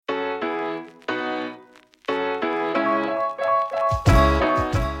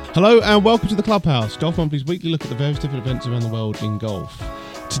Hello and welcome to the Clubhouse, Golf Monthly's weekly look at the various different events around the world in golf.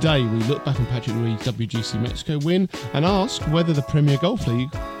 Today we look back on Patrick Reed's WGC Mexico win and ask whether the Premier Golf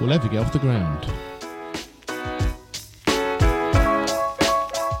League will ever get off the ground.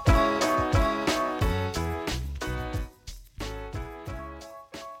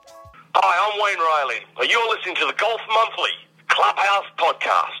 Hi, I'm Wayne Riley. You're listening to the Golf Monthly Clubhouse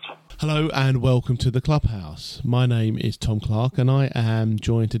Podcast. Hello and welcome to the Clubhouse. My name is Tom Clark and I am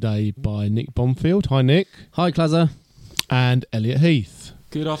joined today by Nick Bonfield. Hi Nick. Hi Clazza. And Elliot Heath.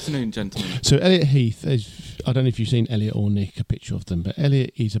 Good afternoon, gentlemen. So Elliot Heath, I don't know if you've seen Elliot or Nick, a picture of them, but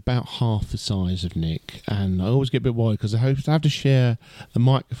Elliot is about half the size of Nick, and I always get a bit worried because I have to share a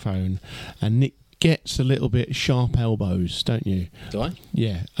microphone, and Nick gets a little bit sharp elbows, don't you? Do I?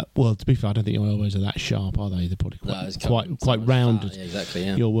 Yeah. Well, to be fair, I don't think your elbows are that sharp, are they? They're probably quite rounded. Yeah, exactly.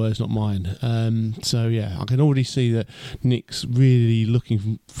 Yeah. Your words, not mine. So yeah, I can already see that Nick's really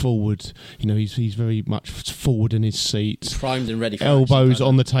looking forward. You know, he's very much forward in his seat, primed and ready for elbows action,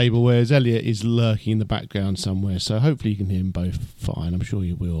 on the table, whereas Elliot is lurking in the background somewhere. So hopefully you can hear them both fine. I'm sure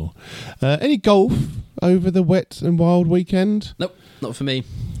you will. Any golf over the wet and wild weekend? Nope, not for me.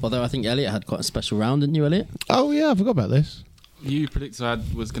 Although I think Elliot had quite a special round, didn't you, Elliot? Oh yeah, I forgot about this. You predicted I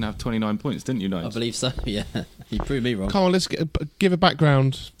was going to have 29 points, didn't you, Nigel? I believe so, yeah. You proved me wrong. Come on, let's give a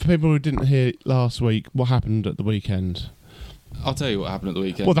background for people who didn't hear last week. What happened at the weekend? I'll tell you what happened at the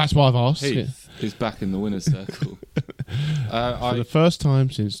weekend. Well, that's why I've asked. Heath is back in the winner's circle. For the first time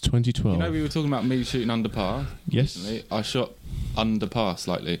since 2012. You know, we were talking about me shooting under par. Yes. Recently. I shot under par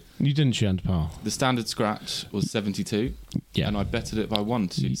slightly. You didn't shoot under par. The standard scratch was 72. Yeah. And I betted it by one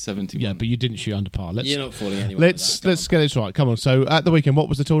to shoot 71. Yeah, but you didn't shoot under par. You're not falling anywhere. Let's get this right. Come on. So at the weekend, what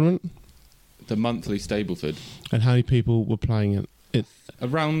was the tournament? The monthly Stableford. And how many people were playing it?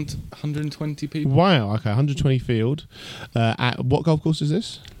 Around 120 people. Wow. Okay, 120 field. At what golf course is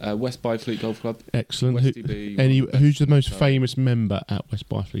this? West Byfleet Golf Club. Excellent. Westy B, Who's the most famous member at West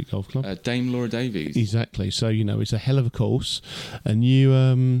Byfleet Golf Club? Dame Laura Davies. Exactly. So you know it's a hell of a course, and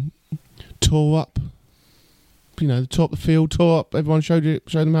you tore up. You know, tore up the field, tore up. Everyone showed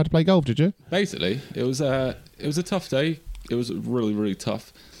them how to play golf. Did you? Basically, it was a tough day. It was really, really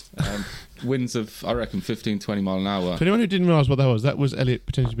tough. Winds of, I reckon, 15, 20 mile an hour. For anyone who didn't realise what that was Elliot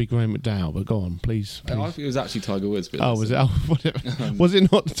pretending to be Graham McDowell, but go on, please. I think it was actually Tiger Woods. But was it? Was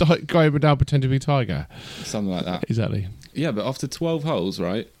it not Graham McDowell pretending to be Tiger? Something like that. Exactly. Yeah, but after 12 holes,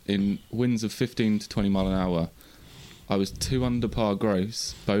 right, in winds of 15 to 20 mile an hour, I was 2 under par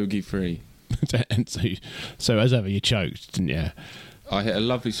gross, bogey free. And so as ever, you choked, didn't you? I hit a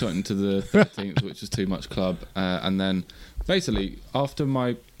lovely shot into the 13th, which was too much club, and then basically, after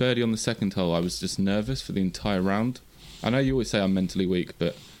my birdie on the second hole, I was just nervous for the entire round. I know you always say I'm mentally weak,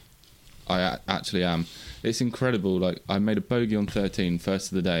 but I actually am. It's incredible. Like, I made a bogey on 13,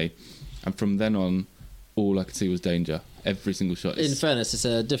 first of the day, and from then on, all I could see was danger. Every single shot. In fairness, it's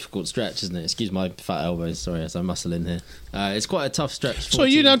a difficult stretch, isn't it? Excuse my fat elbows, sorry, as I muscle in here. It's quite a tough stretch. So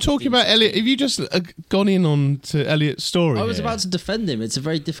you're now talking about Elliot. Have you just gone in on to Elliot's story? I was about to defend him. It's a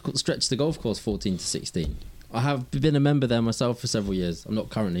very difficult stretch, the golf course, 14 to 16. I have been a member there myself for several years. I'm not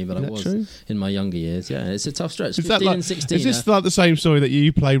currently, but I was in my younger years. Yeah, it's a tough stretch. 15 and 16. Is this like the same story that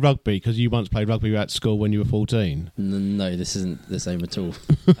you play rugby because you once played rugby at school when you were 14? No, this isn't the same at all.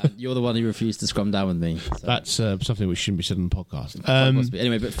 You're the one who refused to scrum down with me. So. That's something which shouldn't be said on the podcast.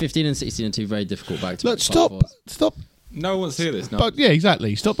 Anyway, but 15 and 16 are two very difficult back-to-back. Look, stop. No one wants to hear this. No. But yeah,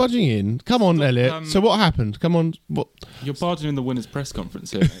 exactly. Stop budging in. Come on, Elliot. So what happened? Come on. What? You're barging in the winner's press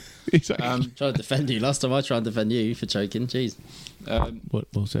conference here, mate. Exactly. Trying to defend you. Last time I tried to defend you for choking. Jeez.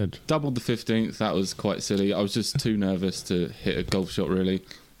 Well said. Doubled the 15th. That was quite silly. I was just too nervous to hit a golf shot, really.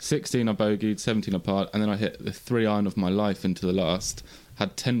 16 I bogeyed, 17 apart, and then I hit the 3-iron of my life into the last.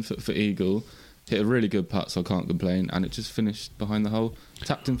 Had 10 foot for eagle. Hit a really good putt, so I can't complain. And it just finished behind the hole.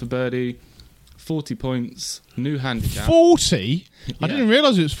 Tapped in for birdie. 40 points, new handicap. 40? Yeah. I didn't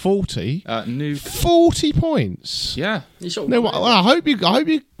realise it was 40. New 40 points. Yeah. No, I hope you got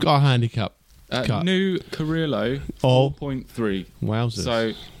a handicap. cut. New career low, 4.3. Wowzers.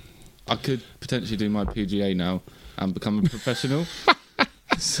 So I could potentially do my PGA now and become a professional.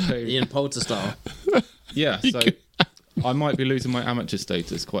 So Ian Poulter style. Yeah, so I might be losing my amateur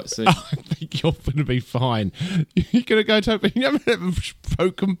status quite soon. I think you're going to be fine. You're going to go to... You never had a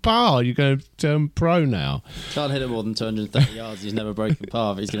broken par. You're going to turn pro now. Can't hit it more than 230 yards. He's never broken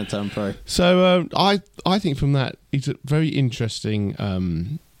par. He's going to turn pro. So I think from that, it's a very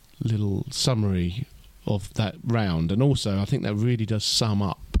interesting little summary of that round. And also, I think that really does sum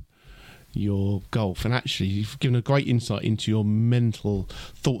up your golf, and actually you've given a great insight into your mental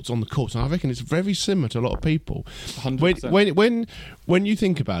thoughts on the course, and I reckon it's very similar to a lot of people. 100%. When you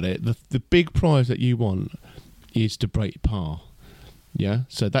think about it, the big prize that you want is to break par. Yeah,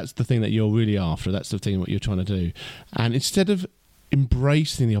 so that's the thing that you're really after. That's the thing what you're trying to do, and instead of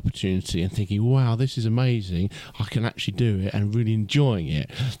embracing the opportunity and thinking, wow, this is amazing, I can actually do it, and really enjoying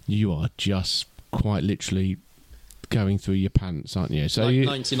it, you are just quite literally going through your pants, aren't you? So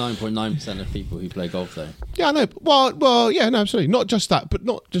 99.9% of people who play golf, though. Yeah, I know. Well, yeah, no, absolutely. Not just that, but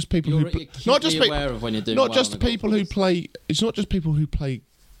not just people aware of when you're doing not just people who play. It's not just people who play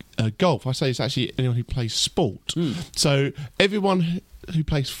golf. I say it's actually anyone who plays sport. So everyone who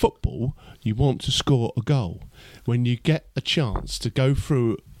plays football, you want to score a goal. When you get a chance to go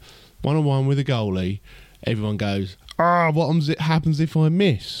through one-on-one with a goalie, everyone goes, what happens if I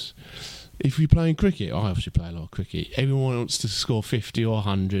miss? If you're playing cricket, I obviously play a lot of cricket. Everyone wants to score 50 or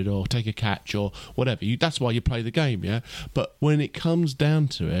 100 or take a catch or whatever. That's why you play the game, yeah? But when it comes down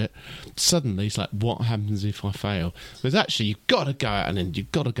to it, suddenly it's like, what happens if I fail? Because actually, you've got to go out and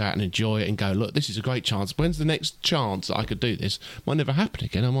enjoy it and go, look, this is a great chance. When's the next chance that I could do this? Might never happen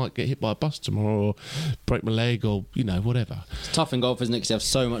again. I might get hit by a bus tomorrow or break my leg or, whatever. It's tough in golf, isn't it? Because you have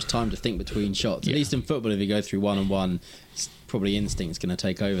so much time to think between shots. Yeah. At least in football, if you go through one-on-one, probably instinct's going to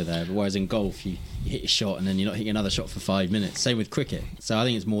take over there, but whereas in golf you hit your shot and then you're not hitting another shot for 5 minutes. Same with cricket, so I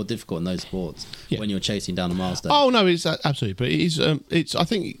think it's more difficult in those sports when you're chasing down a milestone. Oh no, it's absolutely, but it is. It's. I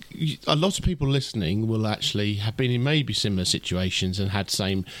think a lot of people listening will actually have been in maybe similar situations and had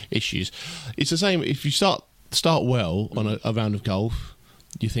same issues. It's the same if you start well on a round of golf.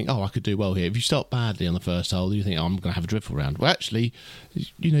 You think, I could do well here. If you start badly on the first hole, you think, I'm going to have a dreadful round. Well, actually,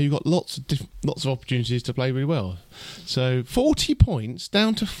 you've got lots of opportunities to play really well. So 40 points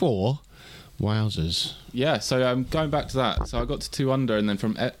down to 4. Wowzers. Yeah, so going back to that. So I got to 2 under, and then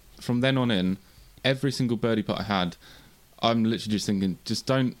from then on in, every single birdie putt I had, I'm literally just thinking, just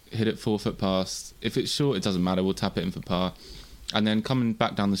don't hit it 4 foot past. If it's short, it doesn't matter. We'll tap it in for par. And then coming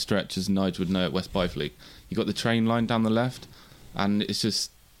back down the stretch, as Nigel would know at West Byfleet, you got the train line down the left. And it's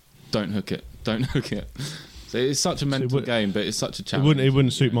just, don't hook it. So it's such a mental game, but it's such a challenge. It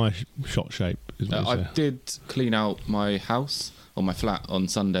wouldn't suit my shot shape. I did clean out my house, or my flat, on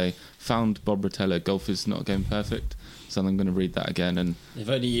Sunday. Found Bob Rotella, Golf is Not a Game Perfect. So I'm going to read that again. And if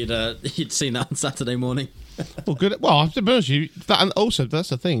only you'd seen that on Saturday morning. Well, good. Well, to be honest with you, and also that's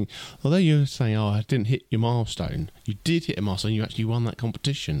the thing. Although you're saying, I didn't hit your milestone, you did hit a milestone. You actually won that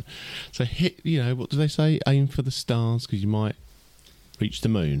competition. So hit. What do they say? Aim for the stars because you might reach the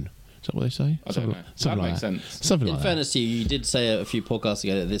moon. Is that what they say? I don't know. That makes sense. Something like that. In fairness to you, you did say a few podcasts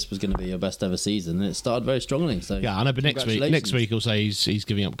ago that this was going to be your best ever season, and it started very strongly. So yeah, I know. But next week he'll say he's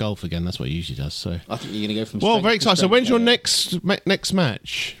giving up golf again. That's what he usually does. So I think you're going to go from. Well, very excited. So when's your next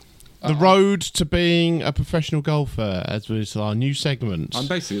match? The road to being a professional golfer, as was our new segment. I'm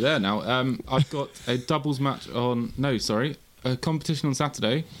basically there now. I've got a doubles match a competition on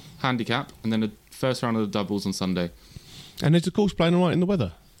Saturday, handicap, and then a first round of the doubles on Sunday. And is the course playing all right in the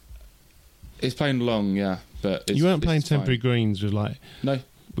weather? It's playing long, yeah, but you weren't playing temporary greens with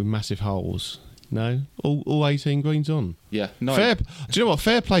with massive holes. No, all 18 greens on. Yeah, no. Do you know what?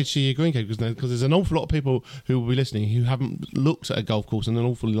 Fair play to your green because there's an awful lot of people who will be listening who haven't looked at a golf course in an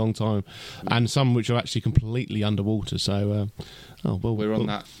awfully long time, and some which are actually completely underwater. So, we're on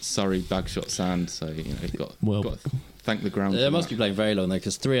that Surrey Bagshot sand, so you've got to thank the ground. They must be playing very long though,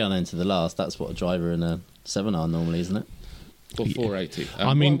 because 3 iron into the last. That's what a driver in a 7 iron normally, isn't it? Or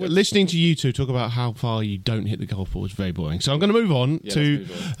 480. Listening to you two talk about how far you don't hit the golf ball is very boring. So I'm going to move on to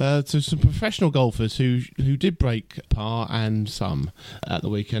some professional golfers who did break par and some at the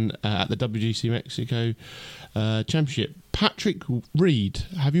weekend at the WGC Mexico Championship. Patrick Reed.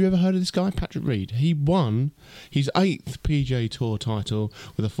 Have you ever heard of this guy, Patrick Reed? He won his 8th PGA Tour title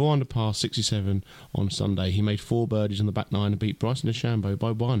with a 4 under par 67 on Sunday. He made 4 birdies on the back 9 and beat Bryson DeChambeau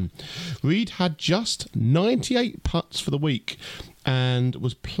by 1. Reed had just 98 putts for the week and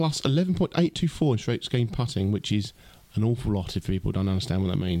was plus 11.824 in strokes gained putting, which is an awful lot if people don't understand what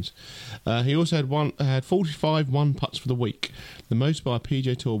that means. He also had 45 1-putts for the week, the most by a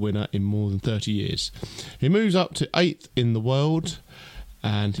PGA Tour winner in more than 30 years. He moves up to 8th in the world,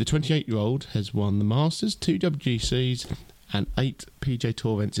 and the 28-year-old has won the Masters, 2 WGCs, and 8 PGA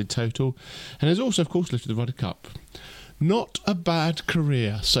Tour events in total, and has also, of course, lifted the Ryder Cup. Not a bad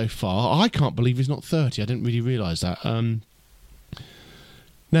career so far. I can't believe he's not 30. I didn't really realise that.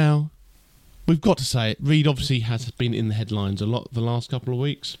 Now, we've got to say it. Reed obviously has been in the headlines a lot the last couple of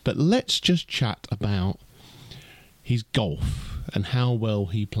weeks, but let's just chat about his golf and how well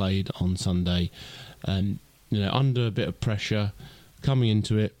he played on Sunday. And under a bit of pressure, coming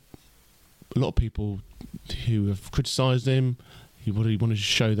into it, a lot of people who have criticised him. He wanted to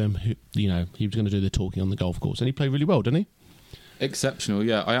show them who, he was going to do the talking on the golf course, and he played really well, didn't he? Exceptional,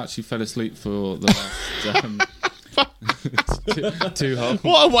 yeah. I actually fell asleep for the last two holes.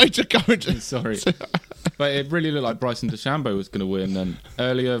 What a way to go into. Sorry. But it really looked like Bryson DeChambeau was going to win. And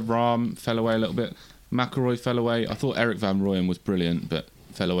earlier, Rahm fell away a little bit. McIlroy fell away. I thought Eric Van Rooyen was brilliant, but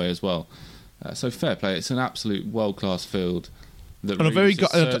fell away as well. So fair play. It's an absolute world-class field.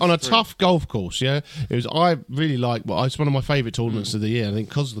 On a tough golf course, yeah. It was. I really like. Well, it's one of my favourite tournaments of the year. I think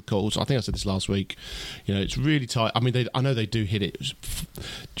because of the course. I think I said this last week. It's really tight. I mean, I know they do hit it.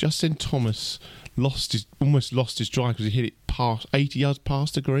 Justin Thomas almost lost his drive because he hit it past 80 yards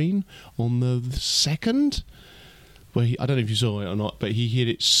past the green on the second. Where I don't know if you saw it or not, but he hit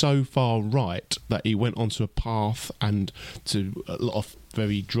it so far right that he went onto a path and to a lot of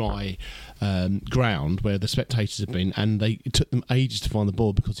very dry ground where the spectators have been, and it took them ages to find the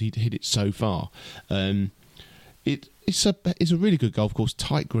ball because he'd hit it so far. It's a really good golf course,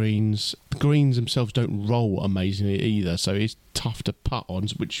 tight greens. The greens themselves don't roll amazingly either, so it's tough to putt on,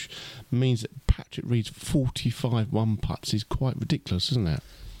 which means that Patrick Reed's 45 one putts is quite ridiculous, isn't it?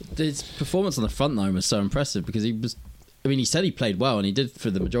 His performance on the front nine was so impressive because he said he played well, and he did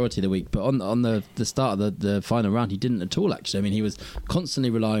for the majority of the week, but on the start of the final round, he didn't at all, actually. I mean, he was constantly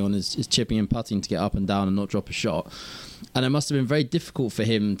relying on his chipping and putting to get up and down and not drop a shot. And it must have been very difficult for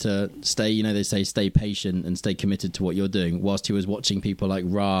him to stay, they say stay patient and stay committed to what you're doing, whilst he was watching people like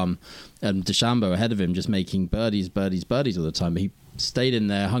Rahm and DeChambeau ahead of him just making birdies all the time. But he stayed in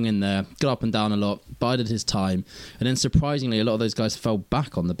there, hung in there, got up and down a lot, bided his time, and then surprisingly a lot of those guys fell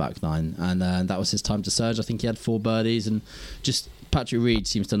back on the back nine, and that was his time to surge. I think he had 4 birdies, and just Patrick Reed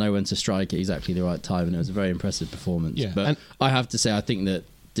seems to know when to strike at exactly the right time, and it was a very impressive performance. Yeah, but I have to say, I think that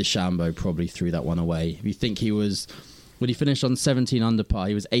DeChambeau probably threw that one away. If you think when he finished on 17 under par,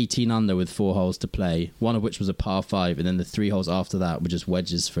 he was 18 under with 4 holes to play, one of which was a par 5, and then the 3 holes after that were just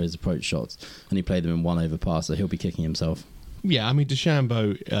wedges for his approach shots, and he played them in 1 over par, so he'll be kicking himself. Yeah, I mean,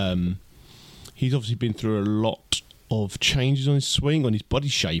 DeChambeau, he's obviously been through a lot of changes on his swing, on his body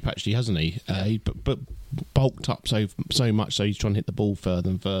shape, actually, hasn't he? He but bulked up so much, so he's trying to hit the ball further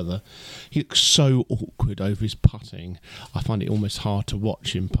and further. He looks so awkward over his putting. I find it almost hard to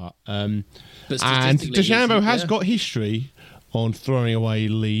watch him putt. And DeChambeau has got history on throwing away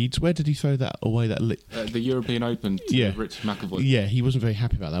leads. Where did he throw that away? The European Open to Rich McIlroy. Yeah, he wasn't very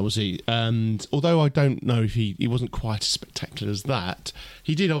happy about that, was he? And although I don't know if he wasn't quite as spectacular as that,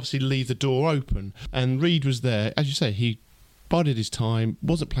 he did obviously leave the door open. And Reed was there. As you say, he bided his time,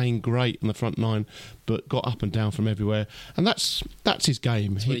 wasn't playing great on the front nine, but got up and down from everywhere. And that's his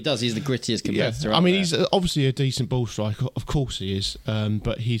game. That's what he does. He's the grittiest competitor. Yeah. I mean, he's obviously a decent ball striker. Of course he is.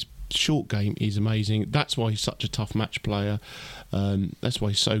 But he's short game is amazing. That's why he's such a tough match player. That's why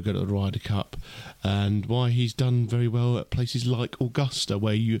he's so good at the Ryder Cup, and why he's done very well at places like Augusta,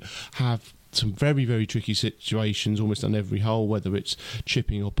 where you have some very, very tricky situations almost on every hole, whether it's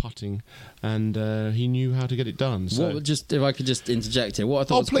chipping or putting, and he knew how to get it done. So. If I could just interject here, what I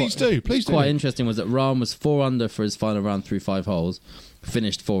thought please do. Quite interesting was that Rahm was 4 under for his final round through 5 holes,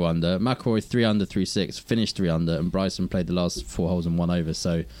 finished 4 under. McIlroy 3 under through 6, finished 3 under, and Bryson played the last 4 holes and 1 over.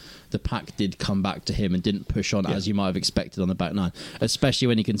 So the pack did come back to him and didn't push on as you might have expected on the back nine, especially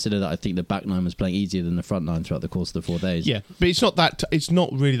when you consider that I think the back nine was playing easier than the front nine throughout the course of the 4 days. Yeah, but it's not that. It's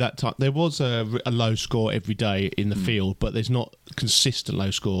not really that tight. There was a low score every day in the field, but there's not consistent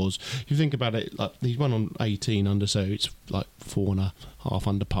low scores. If you think about it, like he's won on 18 under, so it's like 4.5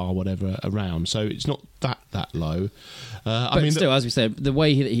 under par, whatever, around. So it's not that low. But still, as we said, the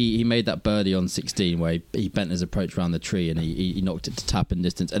way he made that birdie on 16, where he bent his approach around the tree and he knocked it to tap in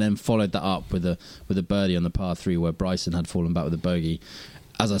distance, and then followed that up with a birdie on the par 3 where Bryson had fallen back with a bogey.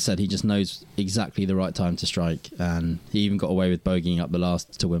 As I said, he just knows exactly the right time to strike, and he even got away with bogeying up the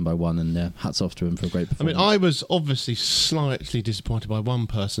last to win by 1, and hats off to him for a great performance. I mean, I was obviously slightly disappointed by one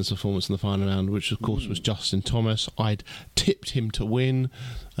person's performance in the final round, which of course was Justin Thomas. I'd tipped him to win,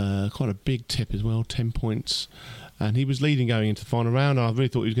 quite a big tip as well, 10 points. And he was leading going into the final round, and I really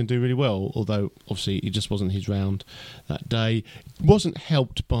thought he was going to do really well, although obviously it just wasn't his round that day. Wasn't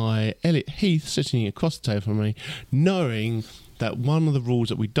helped by Elliot Heath sitting across the table from me, knowing that one of the rules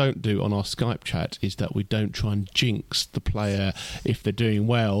that we don't do on our Skype chat is that we don't try and jinx the player if they're doing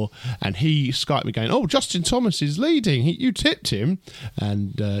well. And he Skyped me going, "Oh, Justin Thomas is leading. You tipped him."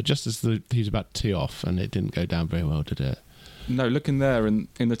 And just as he was about to tee off, and it didn't go down very well, did it? No, looking there, and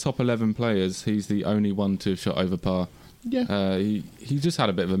in the top 11 players, he's the only one to have shot over par. Yeah. He just had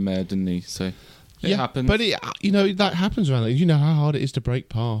a bit of a mare, didn't he? So It happens. But that happens around. You know how hard it is to break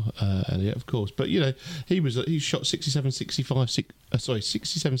par, Elliot, of course. But he shot 67, 65,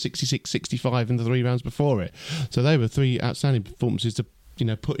 67, 66, 65 in the 3 rounds before it. So they were 3 outstanding performances to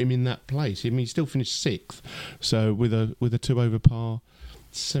put him in that place. I mean, he still finished 6th. So with a 2 over par,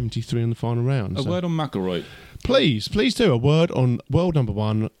 73 in the final round. A word on McIlroy. Please do a word on world number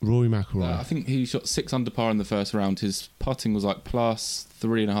 1, Rory McIlroy. I think he shot 6 under par in the first round. His putting was like plus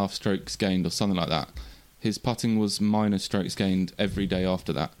 3.5 strokes gained or something like that. His putting was minus strokes gained every day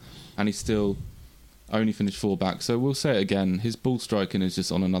after that, and he still only finished 4 back. So we'll say it again: his ball striking is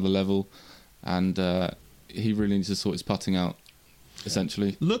just on another level, and he really needs to sort his putting out.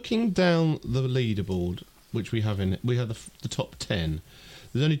 Essentially, looking down the leaderboard, which we have the top 10.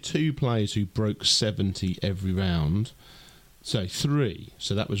 There's only 2 players who broke 70 every round. So 3.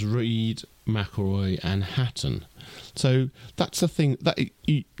 So that was Reed, McIlroy and Hatton. So that's the thing that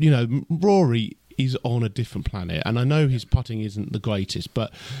Rory is on a different planet, and I know his putting isn't the greatest,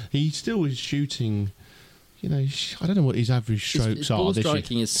 but he still is shooting. I don't know what his average strokes his are. Ball this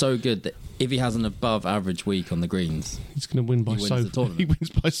striking year. is so good that if he has an above average week on the greens, he's going to win by he wins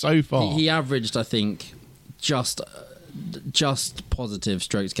by so far. He averaged, I think, just positive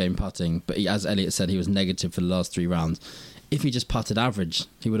strokes gained putting, but as Elliot said, he was negative for the last 3 rounds. If he just putted average,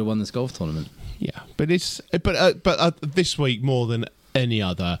 he would have won this golf tournament. Yeah, but this week more than any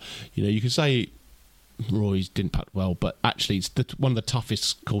other, you can say Roy's didn't putt well, but actually it's one of the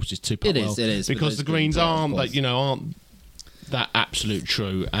toughest courses to putt well. It is because the greens aren't that absolute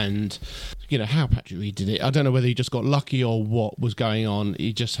true, and how Patrick Reed did it. I don't know whether he just got lucky or what was going on.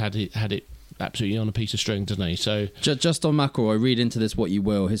 He just had it absolutely on a piece of string, didn't he? So just on McIlroy, read into this what you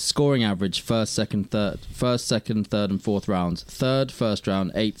will. His scoring average: first, second, third, and fourth rounds. Third, first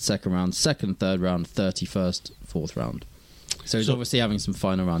round; 8th, second round; second, third round; 31st, fourth round. So he's obviously having some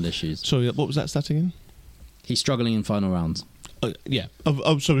final round issues. Sorry, what was that stat again? He's struggling in final rounds. Yeah.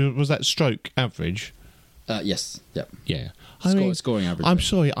 Sorry, was that stroke average? Yes. Yep. Yeah. Scoring average. I'm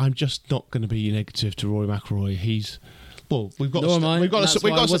sorry, I'm just not going to be negative to Rory McIlroy. He's he's world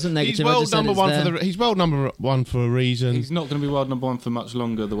number 1 he's world number 1 for a reason. He's not going to be world number 1 for much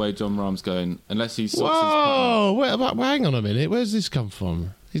longer the way Jon Rahm's going, unless he sorts his putting. Hang on a minute. Where's this come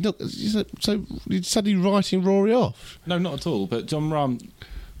from? He's not. So you're suddenly writing Rory off? No, not at all. But Jon Rahm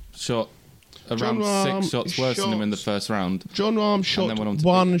shot around 6 shots worse than him in the first round. Jon Rahm shot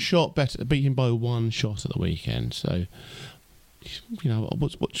one shot better, beat him by 1 shot at the weekend. So,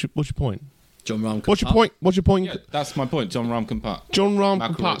 what's your point? Jon Rahm. What's your point? Yeah, that's my point. Jon Rahm can putt. Jon Rahm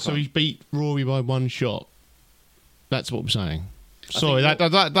can putt, so he's beat Rory by 1 shot. That's what I'm saying. Sorry, that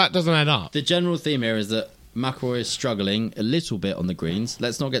doesn't add up. The general theme here is that McIlroy is struggling a little bit on the greens.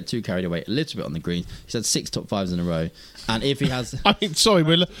 Let's not get too carried away. A little bit on the greens. He's had 6 top 5s in a row, and if he has,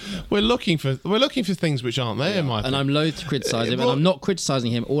 we're looking for things which aren't there. Yeah. And I'm loath to criticise him, and I'm not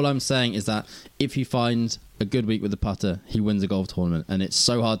criticising him. All I'm saying is that if he finds a good week with the putter, he wins a golf tournament, and it's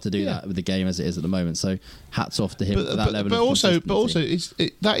so hard to do that with the game as it is at the moment. So hats off to him for that level of consistency. But also,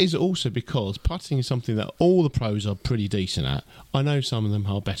 that is also because putting is something that all the pros are pretty decent at. I know some of them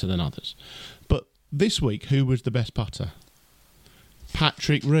are better than others, but this week, who was the best putter?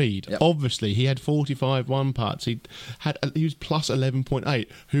 Patrick Reed. Yep. Obviously, he had 45 1-putts. He was plus 11.8.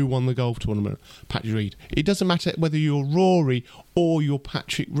 Who won the golf tournament? Patrick Reed. It doesn't matter whether you're Rory or you're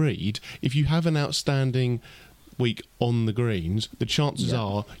Patrick Reed. If you have an outstanding week on the greens, the chances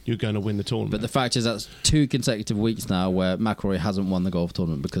are you're going to win the tournament. But the fact is that's 2 consecutive weeks now where McIlroy hasn't won the golf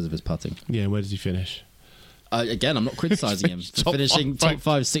tournament because of his putting. Yeah, where does he finish? Again, I'm not criticising him for finishing top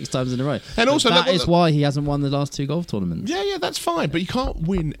 5 6 times in a row. And also, that is why he hasn't won the last 2 golf tournaments. Yeah, that's fine, but you can't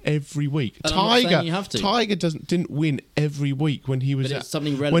win every week. And I'm not saying you have to. Tiger didn't win every week when he was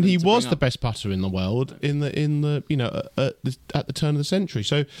the best putter in the world at the turn of the century.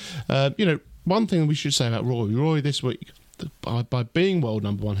 So, one thing we should say about Rory this week, by being world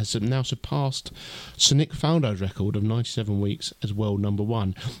number 1, has now surpassed Sir Nick Faldo's record of 97 weeks as world number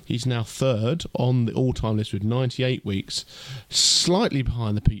 1. He's now 3rd on the all-time list with 98 weeks, slightly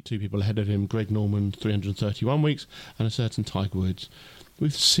behind the 2 people ahead of him, Greg Norman, 331 weeks, and a certain Tiger Woods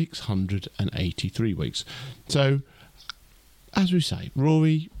with 683 weeks. So, as we say,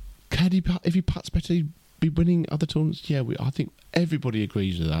 Rory, if he putts better, he'd be winning other tournaments. Yeah, I think everybody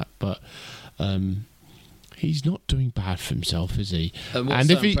agrees with that, but he's not doing bad for himself, is he? And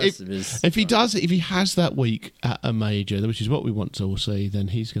if he has that week at a major, which is what we want to all see, then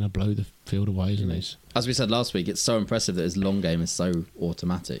he's going to blow the field away, isn't he? As we said last week, it's so impressive that his long game is so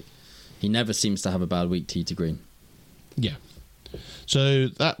automatic. He never seems to have a bad week tee to green. Yeah. So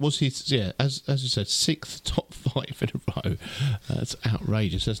that was his, as you said, 6th top 5 in a row. That's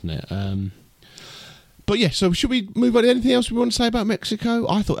outrageous, isn't it? But yeah, so should we move on to anything else we want to say about Mexico?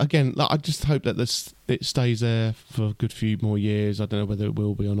 I thought, again, I just hope that it stays there for a good few more years. I don't know whether it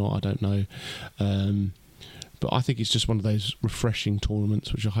will be or not. I don't know. But I think it's just one of those refreshing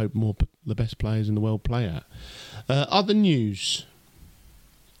tournaments which I hope the best players in the world play at. Other news.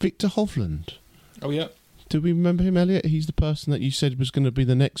 Victor Hovland. Oh, yeah. Do we remember him, Elliot? He's the person that you said was going to be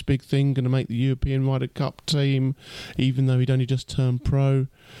the next big thing, going to make the European Ryder Cup team, even though he'd only just turned pro.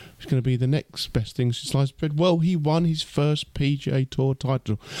 He's going to be the next best thing since sliced bread. Well, he won his first PGA Tour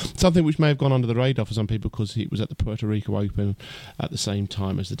title. Something which may have gone under the radar for some people because he was at the Puerto Rico Open at the same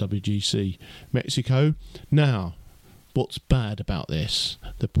time as the WGC Mexico. Now, what's bad about this?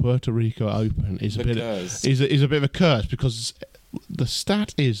 The Puerto Rico Open is a bit of a curse because the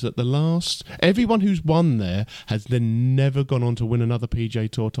stat is that everyone who's won there has then never gone on to win another PGA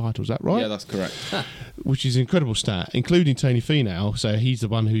Tour title. Is that right? Yeah, that's correct. Which is an incredible stat, including Tony Finau. So he's the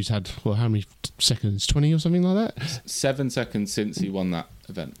one who's had, how many seconds? 20 or something like that? 7 seconds since he won that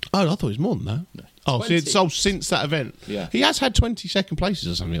event. Oh, I thought it was more than that. No. Oh, since that event. Yeah. He has had 20 second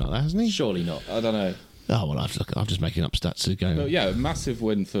places or something like that, hasn't he? Surely not. I don't know. Oh, well, I'm just making up stats to go. But yeah, a massive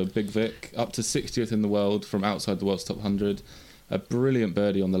win for Big Vic, up to 60th in the world from outside the world's top 100. A brilliant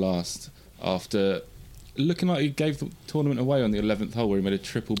birdie on the last after looking like he gave the tournament away on the 11th hole where he made a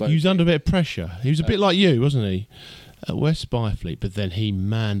triple bogey. He was under a bit of pressure. He was a bit like you, wasn't he? At West Byfleet, but then he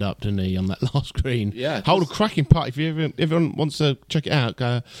manned up, didn't he, on that last green? Yeah. Hold a cracking putt. If everyone wants to check it out,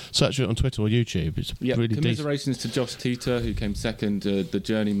 go search for it on Twitter or YouTube. It's really decent. Commiserations to Josh Teeter, who came second, the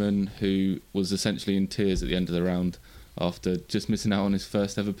journeyman, who was essentially in tears at the end of the round after just missing out on his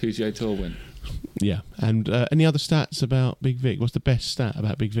first ever PGA Tour win. Yeah, and any other stats about Big Vic? What's the best stat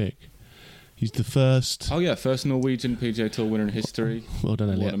about Big Vic? He's the first... Oh, yeah, first Norwegian PGA Tour winner in history. Well done,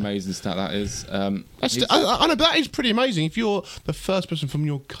 Elliot. What an amazing stat that is. I know, but that is pretty amazing. If you're the first person from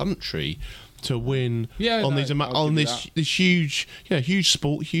your country to win on this huge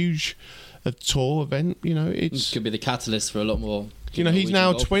sport, huge tour event, it could be the catalyst for a lot more. He's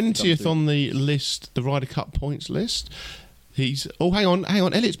now 20th on the list, the Ryder Cup points list. Hang on.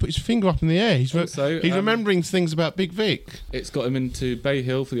 Elliot's put his finger up in the air. He's remembering things about Big Vic. It's got him into Bay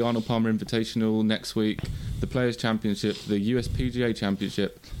Hill for the Arnold Palmer Invitational next week, the Players' Championship, the US PGA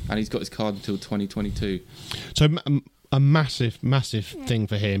Championship, and he's got his card until 2022. So a massive thing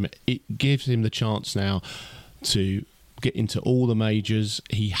for him. It gives him the chance now to get into all the majors.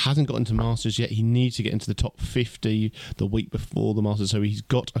 He hasn't got into Masters yet. He needs to get into the top 50 the week before the Masters, so he's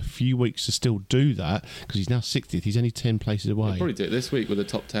got a few weeks to still do that because he's now 60th. He's only 10 places away. He'll probably do it this week with a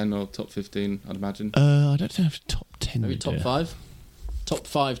top 10 or top 15, I'd imagine. I don't know if top 10. Maybe top 5? Top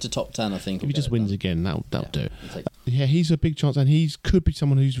 5 to top 10, I think. If he just wins again, that'll do. Yeah, he's a big chance, and he could be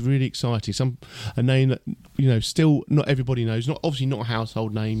someone who's really exciting. A name that still not everybody knows. Obviously not a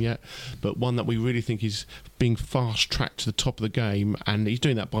household name yet, but one that we really think is being fast tracked to the top of the game, and he's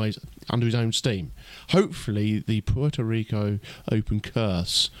doing that under his own steam. Hopefully, the Puerto Rico Open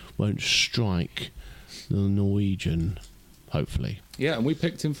curse won't strike the Norwegian. Hopefully, yeah, and we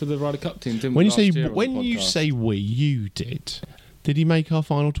picked him for the Ryder Cup team, didn't we? When you say we, you did. Did he make our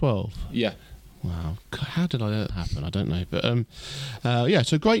final 12? Yeah. Wow. How did that happen? I don't know. But,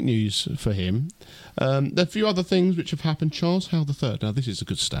 so great news for him. There are a few other things which have happened. Charles Howell III, now this is a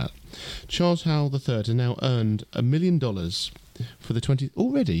good stat. Charles Howell III has now earned $1 million for the 20...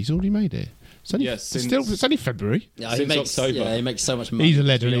 Already? He's already made it? It's only February. Yeah, since October. Yeah, he makes so much money. He's a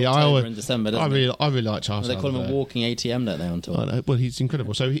legend. October and December, I really like Charles. They call him a walking ATM, don't they, on tour? Well, he's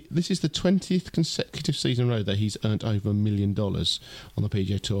incredible. So this is the 20th consecutive season in a row that he's earned over $1 million on the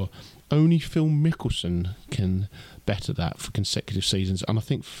PGA Tour. Only Phil Mickelson can better that for consecutive seasons, and I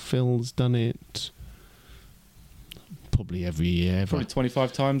think Phil's done it probably every year. Probably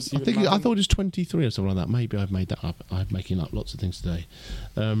 25 times. I thought it was 23 or something like that. Maybe I've made that up. I'm making up lots of things today.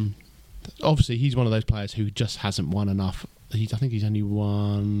 Obviously, he's one of those players who just hasn't won enough. I think he's only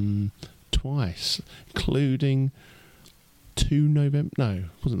won twice, including 2 November. No,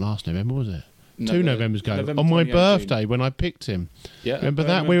 it wasn't last November, was it? No, 2 Novembers ago, November on my 2018. birthday when I picked him. Yeah, remember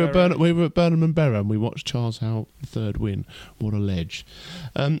that? We were at Burnham and Berra and we watched Charles Howell III win. What a ledge.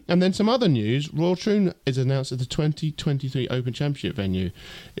 And then some other news. Royal Troon is announced as the 2023 Open Championship venue.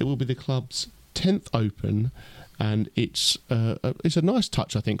 It will be the club's 10th Open, and it's a nice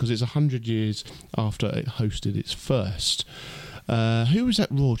touch, I think, because it's 100 years after it hosted its first. Who was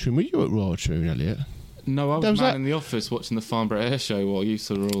at Royal Troon? Were you at Royal Troon, Elliot? No, I was in the office watching the Farnborough Air Show while you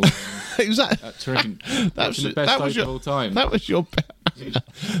saw all was that, at Troon. that was the best Open of all time. That was your...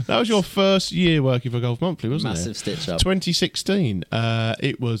 That was your first year working for Golf Monthly, wasn't Massive it? stitch up. 2016.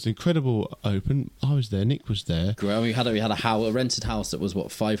 It was incredible open. I was there. Nick was there. Well, we had a rented house that was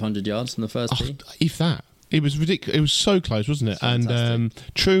 500 yards from the first tee. If that. It was ridiculous. It was so close, wasn't it? Fantastic.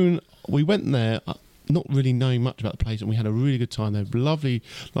 And Troon, we went there not really knowing much about the place, and we had a really good time there. Lovely,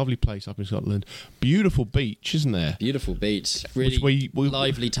 lovely place up in Scotland. Beautiful beach, isn't there? Beautiful beach. Really we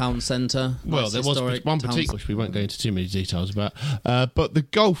lively town centre. Well, Nice there was historic one town particular, which we won't go into too many details about, but the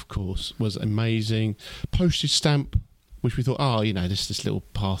golf course was amazing. Postage stamp, which we thought, this little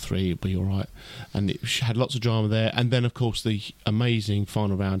par 3 will be all right. And it had lots of drama there. And then, of course, the amazing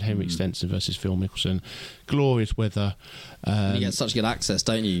final round, Henrik Stenson versus Phil Mickelson. Glorious weather. You get such good access,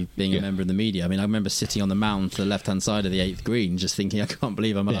 don't you, being a member of the media? I mean, I remember sitting on the mound to the left-hand side of the 8th green, just thinking, I can't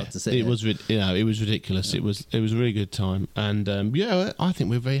believe I'm allowed to sit here. It was ridiculous. Yeah. It was a really good time. And, I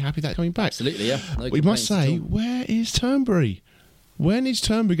think we're very happy that coming back. Absolutely, yeah. No we must complaints say, at all. where is Turnberry? When is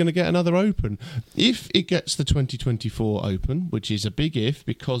Turnberry going to get another Open? If it gets the 2024 Open, which is a big if,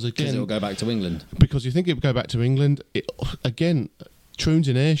 because again, it'll go back to England. Because you think it would go back to England. Troon's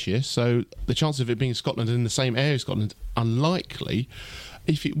in Ayrshire, so the chance of it being in Scotland and in the same area as Scotland, unlikely.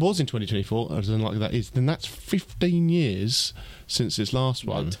 If it was in 2024, as unlikely that is, then that's 15 years since its last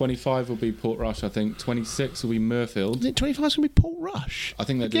one. 25 will be Portrush, I think. 26 will be Murfield. Is it 25 is going to be Portrush? I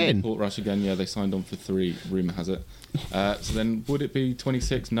think they're again. doing Portrush again. Yeah, they signed on for 3, rumour has it. So then, would it be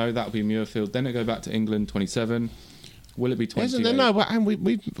 26? No, that would be Muirfield. Then it go back to England, 27. Will it be 28? Isn't there, no, and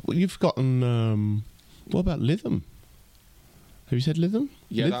you've forgotten. What about Lytham? Have you said Lytham?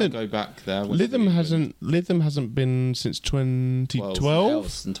 Yeah, Lytham, that'll go back there. Lytham hasn't been since 2012.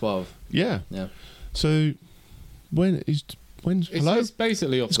 2012. Yeah. So when's hello? It's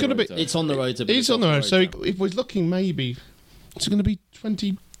basically off. It's the going to road, be. It's on the road to. It's on the road. So if we're looking, maybe it's going to be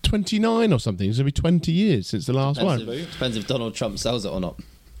 2029 or something. It's going to be 20 years since the last one. Depends if Donald Trump sells it or not.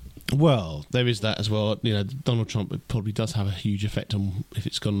 Well, there is that as well. Donald Trump probably does have a huge effect on if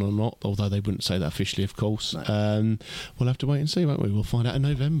it's gone or not, although they wouldn't say that officially, of course. No. We'll have to wait and see, won't we? We'll find out in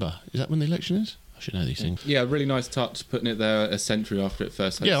November. Is that when the election is? I should know these things. Yeah, really nice touch, putting it there a century after it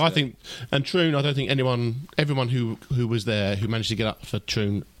first hosted. Yeah, I think, and Troon, I don't think everyone who was there, who managed to get up for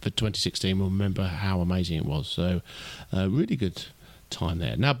Troon for 2016 will remember how amazing it was. So, really good time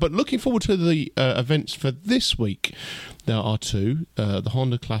there. Now, but looking forward to the events for this week, there are 2. The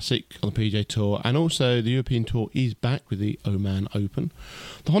Honda Classic on the PGA Tour, and also the European Tour is back with the Oman Open.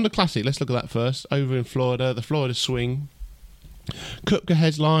 The Honda Classic, let's look at that first. Over in Florida, the Florida Swing. Koepka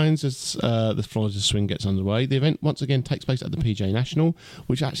headlines as the Florida Swing gets underway. The event once again takes place at the PGA National,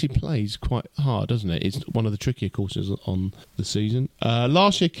 which actually plays quite hard, doesn't it? It's one of the trickier courses on the season.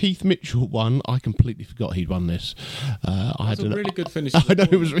 Last year, Keith Mitchell won. I completely forgot he'd won this. I had a really good finish. I know,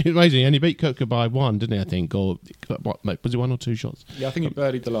 it was really amazing. And he beat Koepka by 1, didn't he? I think, or was it 1 or 2 shots? Yeah, I think he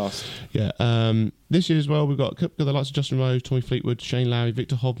birdied the last. Yeah. This year as well, we've got Koepka, the likes of Justin Rose, Tommy Fleetwood, Shane Lowry,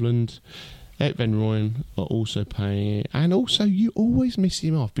 Victor Hovland. Eric Van Rooyen are also playing, and also you always miss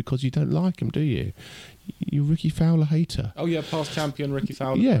him off because you don't like him, do you? You Ricky Fowler hater. Oh yeah, past champion Ricky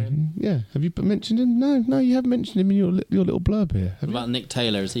Fowler. Yeah. Have you mentioned him? No, you haven't mentioned him in your little blurb here. What about Nick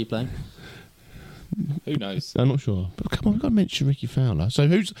Taylor? Is he playing? Who knows? I'm not sure, but come on, we've got to mention Ricky Fowler. So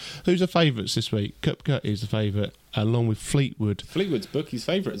who's the favourites this week? Koepka is the favourite, along with Fleetwood. Fleetwood's bookies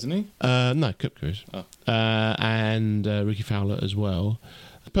favourite, isn't he? No, Koepka is. Oh. And Ricky Fowler as well.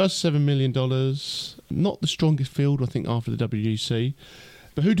 Purse $7 million. Not the strongest field, I think, after the WGC.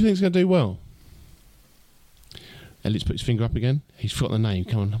 But who do you think is going to do well? Elliot's put his finger up again. He's forgotten the name.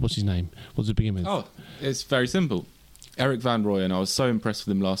 Come on, what's his name? What does it begin with? Oh, it's very simple. Eric Van Rooyen. I was so impressed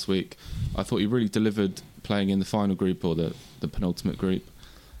with him last week. I thought he really delivered playing in the final group or the penultimate group.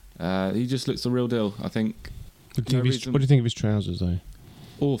 He just looks the real deal, I think. What do you think of his trousers, though?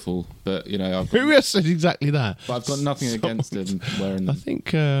 Awful, but who else said exactly that? But I've got nothing against him wearing them. I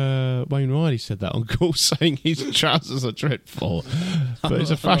think Wayne Riley said that on call, saying his trousers are dreadful. But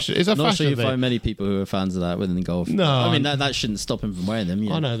it's a fashion. It's a not fashion sure you thing. find many people who are fans of that within golf. No, I mean that shouldn't stop him from wearing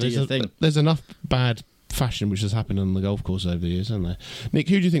them. I know there's enough bad fashion which has happened on the golf course over the years, hasn't there? Nick,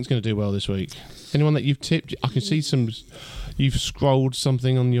 who do you think is going to do well this week? Anyone that you've tipped? I can see some. You've scrolled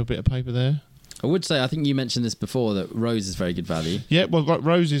something on your bit of paper there. I would say, I think you mentioned this before, that Rose is very good value. Yeah, well,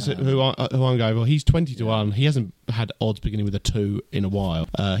 Rose is who I'm going for. He's 20 to 1. He hasn't had odds beginning with a 2 in a while.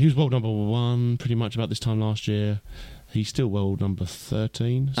 He was world number 1 pretty much about this time last year. He's still world number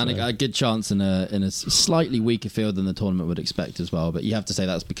 13. And so- a good chance in a slightly weaker field than the tournament would expect as well. But you have to say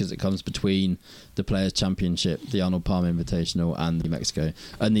that's because it comes between the Players' Championship, the Arnold Palmer Invitational, and New Mexico.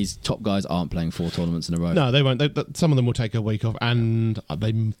 And these top guys aren't playing 4 tournaments in a row. No, they won't. Some of them will take a week off, and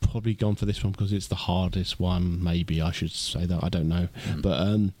they've probably gone for this one because it's the hardest one. Maybe I should say that. I don't know.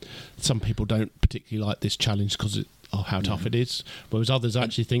 But some people don't particularly like this challenge because of how tough it is, whereas others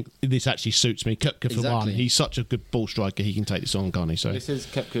actually think this actually suits me. Koepka, for one, he's such a good ball striker, he can take this on, can't he? So this is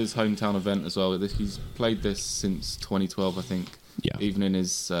Koepka's hometown event as well. He's played this since 2012, I think. Yeah. Even in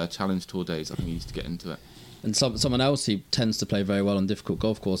his Challenge Tour days, I think he used to get into it. And someone else who tends to play very well on difficult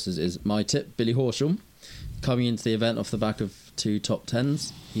golf courses is my tip, Billy Horschel. Coming into the event off the back of 2 top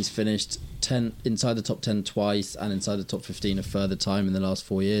 10s. He's finished inside the top 10 twice and inside the top 15 a further time in the last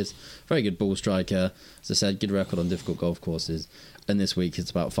 4 years. Very good ball striker. As I said, good record on difficult golf courses. And this week it's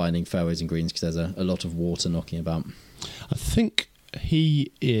about finding fairways and greens because there's a lot of water knocking about. I think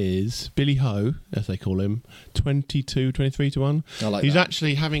he is Billy Ho, as they call him, 22, 23 to 1. I like He's that.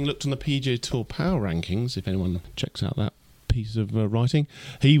 actually, having looked on the PGA Tour Power Rankings, if anyone checks out that piece of writing,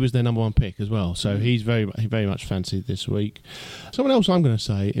 he was their number 1 pick as well. So he's very much fancied this week. Someone else I'm going to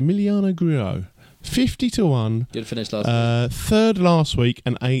say, Emiliano Grillo, 50 to 1. Good finish last week. 3rd last week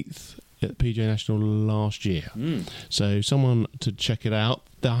and 8th at the PGA National last year. So someone to check it out.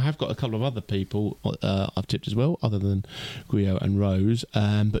 I have got a couple of other people I've tipped as well, other than Grillo and Rose.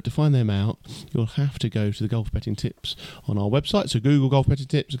 But to find them out, you'll have to go to the Golf Betting Tips on our website. So Google Golf Betting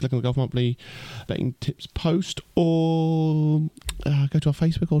Tips, click on the Golf Monthly Betting Tips post, or go to our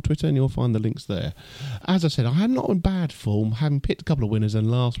Facebook or Twitter and you'll find the links there. As I said, I am not in bad form, having picked a couple of winners, and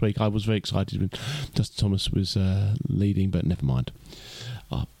last week I was very excited when Dustin Thomas was leading, but never mind.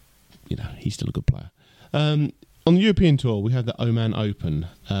 He's still a good player. On the European Tour, we have the Oman Open,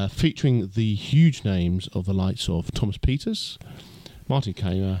 featuring the huge names of the likes of Thomas Pieters, Martin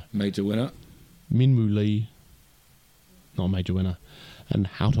Kaymer, Major winner. Minwoo Lee, not a major winner, and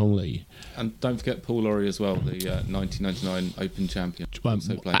Haotong Lee. And don't forget Paul Lawrie as well, the 1999 Open champion.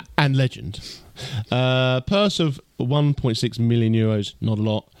 Also playing. And legend. Purse of 1.6 million euros, not a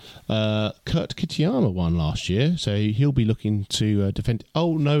lot. Kurt Kitayama won last year, so he'll be looking to defend.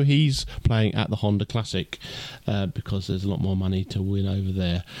 Oh no, he's playing at the Honda Classic because there's a lot more money to win over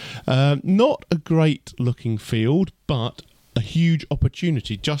there. Not a great looking field, but a huge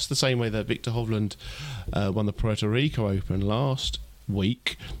opportunity, just the same way that Victor Hovland won the Puerto Rico Open last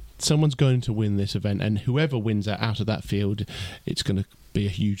week. Someone's going to win this event, and whoever wins out of that field, it's going to be a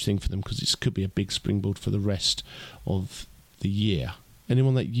huge thing for them because it could be a big springboard for the rest of the year.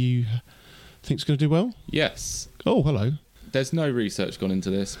 Anyone that you think's going to do well? Yes. Oh, hello. There's no research gone into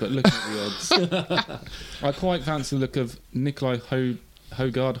this, but looking at the odds, I quite fancy the look of Nikolai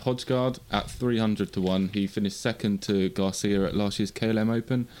Hodggaard at 300 to 1. He finished second to Garcia at last year's KLM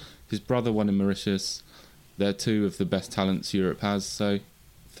Open. His brother won in Mauritius. They're 2 of the best talents Europe has, so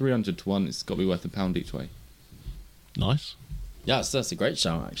 300 to 1, it's got to be worth £1 each way. Nice. Yeah, that's a great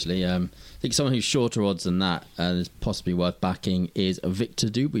shout, actually. I think someone who's shorter odds than that and is possibly worth backing is Victor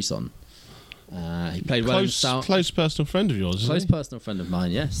Dubuisson. He played well in South. Close personal friend of yours, isn't Close he? personal friend of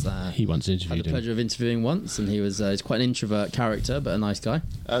mine, yes. He once Had interviewed the him. pleasure of interviewing once, and he's quite an introvert character, but a nice guy.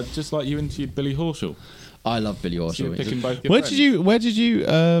 Just like you interviewed Billy Horschel. I love Billy So you're Horschel. picking both your Where friends. did you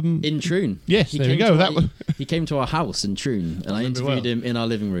In Troon. Yes, there we go. He came to our house in Troon, and I remember interviewed well. him in our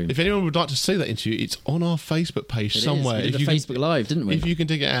living room. If anyone would like to see that interview, it's on our Facebook page It is. somewhere. We did If a you can- Facebook Live, didn't we? If you can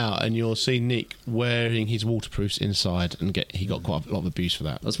dig it out, and you'll see Nick wearing his waterproofs inside, and he got quite a lot of abuse for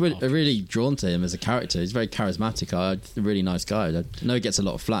that. I was really drawn to him as a character. He's very charismatic. A really nice guy. I know he gets a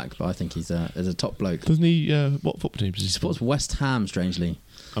lot of flack, but I think he's a top bloke. Doesn't he? What football team does he He support? supports West Ham, strangely.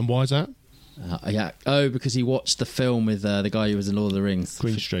 And why is that? Yeah. Oh, because he watched the film with the guy who was in Lord of the Rings.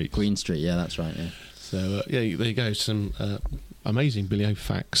 Green Street. Green Street, yeah, that's right, yeah. So there you go. Some amazing Billy O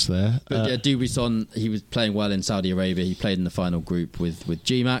facts there. But Dubuisson, he was playing well in Saudi Arabia. He played in the final group with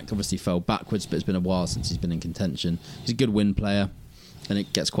GMAC. Obviously fell backwards, but it's been a while since he's been in contention. He's a good wind player, and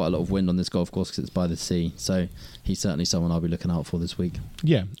it gets quite a lot of wind on this golf course because it's by the sea. So he's certainly someone I'll be looking out for this week.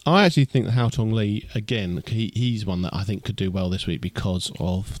 Yeah, I actually think that Haotong Lee, again, he's one that I think could do well this week because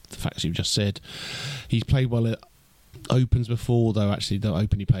of the facts you've just said. He's played well at Opens before, though actually the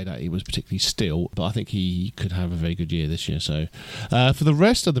Open he played at, he was particularly still, but I think he could have a very good year this year. So for the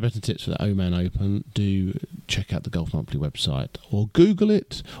rest of the betting tips for the Oman Open, do check out the Golf Monthly website, or Google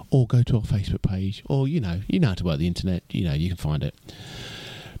it, or go to our Facebook page, or you know how to work the internet, you can find it.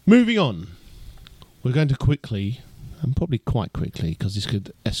 Moving on, we're going to quickly, and probably quite quickly because this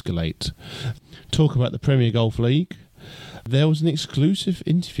could escalate, talk about the Premier Golf League. there was an exclusive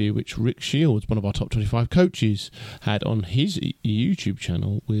interview which Rick Shields, one of our top 25 coaches, had on his YouTube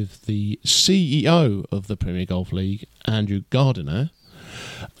channel with the CEO of the Premier Golf League, Andrew Gardiner,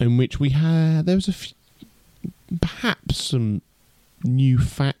 in which there was perhaps some new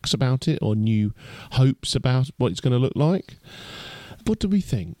facts about it or new hopes about what it's going to look like. What do we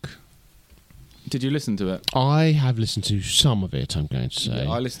think? Did you listen to it? I have listened to some of it, I'm going to say.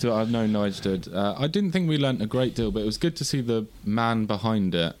 Yeah, I listened to it. I know Nigel did. I didn't think we learnt a great deal, but it was good to see the man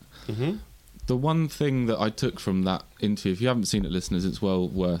behind it. Mm-hmm. The one thing that I took from that interview, if you haven't seen it, listeners, it's well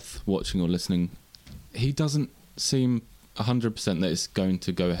worth watching or listening. He doesn't seem 100% that it's going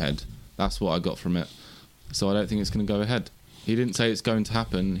to go ahead. That's what I got from it. So I don't think it's going to go ahead. He didn't say it's going to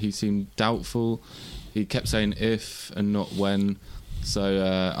happen. He seemed doubtful. He kept saying if and not when.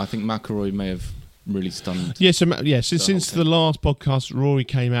 So I think McIlroy may have really stunned. So since the last podcast, Rory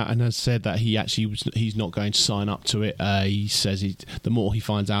came out and has said that he's not going to sign up to it. He says the more he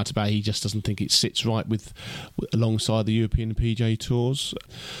finds out about it, he just doesn't think it sits right with alongside the European and PGA tours.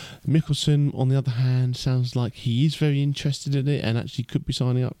 Mickelson, on the other hand, sounds like he is very interested in it and actually could be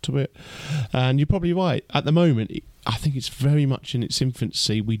signing up to it. And you're probably right. At the moment, I think it's very much in its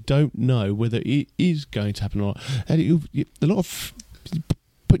infancy. We don't know whether it is going to happen or not. And a lot of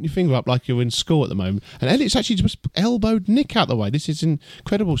putting your finger up like you're in school at the moment. And Elliot's actually just elbowed Nick out the way. This is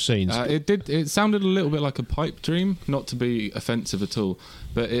incredible scenes. It sounded a little bit like a pipe dream, not to be offensive at all,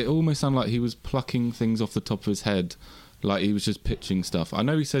 but it almost sounded like he was plucking things off the top of his head, like he was just pitching stuff. I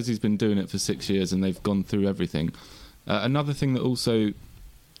know he says he's been doing it for 6 years and they've gone through everything. Another thing that also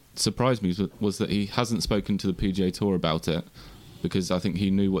surprised me was that he hasn't spoken to the PGA Tour about it, because I think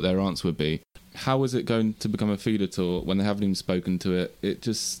he knew what their answer would be. How is it going to become a feeder tour when they haven't even spoken to it? It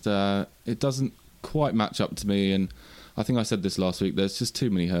just it doesn't quite match up to me, and I think I said this last week, there's just too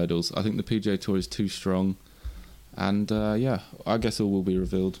many hurdles. I think the PGA Tour is too strong, and I guess all will be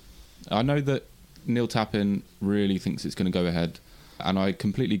revealed. I know that Neil Tappin really thinks it's going to go ahead, and I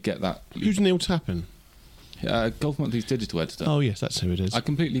completely get that. Who's Neil Tappin? Golf Monthly's digital editor. Oh yes, that's who it is. I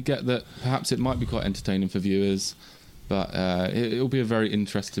completely get that perhaps it might be quite entertaining for viewers, but it'll be a very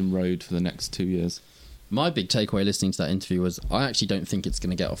interesting road for the next 2 years. My big takeaway listening to that interview was I actually don't think it's going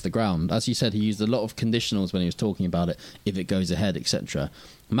to get off the ground. As you said, he used a lot of conditionals when he was talking about it, if it goes ahead, etc.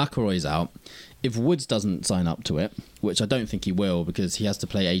 McIlroy's out. If Woods doesn't sign up to it, which I don't think he will, because he has to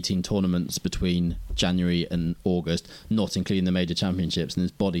play 18 tournaments between January and August, not including the major championships, and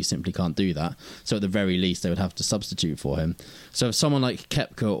his body simply can't do that. So at the very least, they would have to substitute for him. So if someone like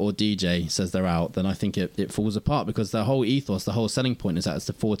Koepka or DJ says they're out, then I think it falls apart, because their whole ethos, the whole selling point is that it's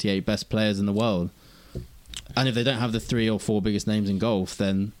the 48 best players in the world. And if they don't have the 3 or 4 biggest names in golf,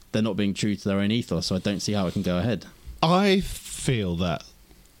 then they're not being true to their own ethos, so I don't see how it can go ahead. I feel that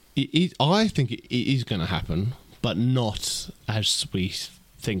I think it is going to happen, but not as we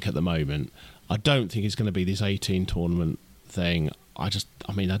think at the moment. I don't think it's going to be this 18 tournament thing. I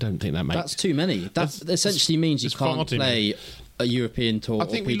don't think that makes... That's too many. That essentially means you can't play a European tour or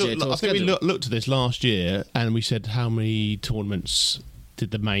PGA Tour schedule. We looked at this last year and we said how many tournaments did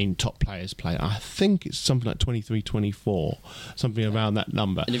the main top players play. I think it's something like 23, 24, something around that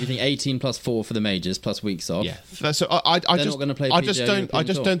number. And if you think 18 plus 4 for the majors plus weeks off, yeah. So I they're not going to play PGA I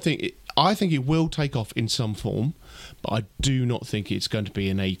just don't think. I think it will take off in some form, but I do not think it's going to be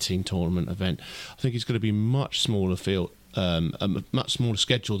an 18 tournament event. I think it's going to be much smaller field, a much smaller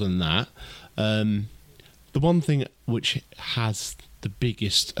schedule than that. The one thing which has the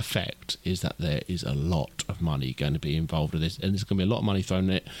biggest effect is that there is a lot of money going to be involved with this, and there's going to be a lot of money thrown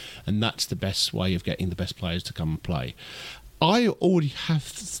in it, and that's the best way of getting the best players to come and play. I already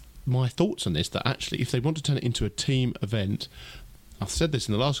have my thoughts on this, that actually if they want to turn it into a team event, I've said this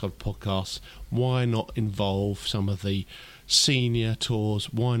in the last couple of podcasts, why not involve some of the senior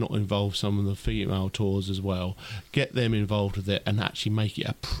tours? Why not involve some of the female tours as well? Get them involved with it and actually make it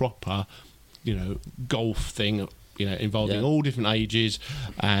a proper, golf thing, involving all different ages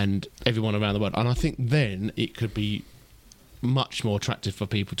and everyone around the world. And I think then it could be much more attractive for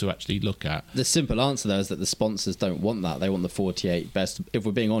people to actually look at. The simple answer there is that the sponsors don't want that. They want the 48 best. If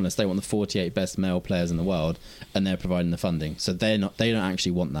we're being honest, they want the 48 best male players in the world, and they're providing the funding. So they don't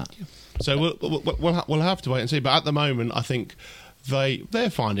actually want that. So we'll have to wait and see. But at the moment, I think they're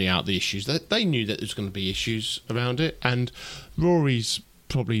finding out the issues. They knew that there's going to be issues around it, and Rory's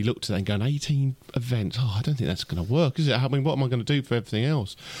probably looked at that and gone, 18 events, I don't think that's going to work, is it? I mean, what am I going to do for everything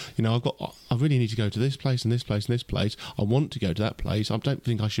else? I really need to go to this place and this place and this place. I want to go to that place. I don't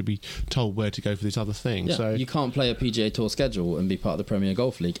think I should be told where to go for this other thing. Yeah, so you can't play a PGA Tour schedule and be part of the Premier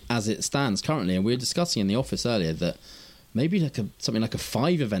Golf League as it stands currently. And we were discussing in the office earlier that maybe something like a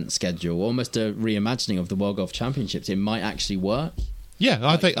 5-event schedule, almost a reimagining of the World Golf Championships. It might actually work. Yeah,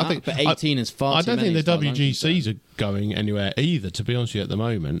 I think. But 18 is far. I too don't many think the as far as I'm WGCs concerned. are going anywhere either, to be honest with you, at the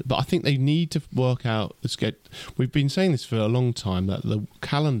moment. But I think they need to work out the schedule. We've been saying this for a long time, that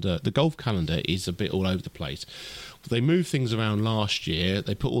the golf calendar is a bit all over the place. They moved things around last year.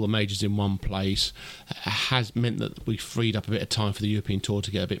 They put all the majors in one place. It has meant that we freed up a bit of time for the European Tour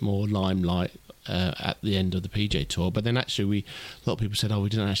to get a bit more limelight at the end of the PGA Tour. But then actually, a lot of people said, we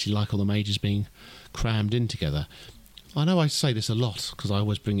didn't actually like all the majors being crammed in together. I know I say this a lot because I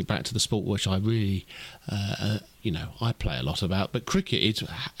always bring it back to the sport which I really, I play a lot about. But cricket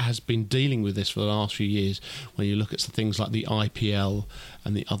has been dealing with this for the last few years. When you look at things like the IPL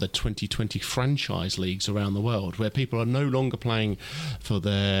and the other 2020 franchise leagues around the world, where people are no longer playing for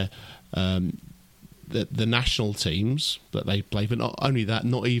their the national teams that they play, but not only that,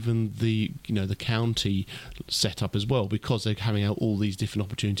 not even the county setup as well, because they're having out all these different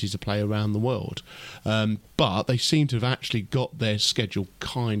opportunities to play around the world. But they seem to have actually got their schedule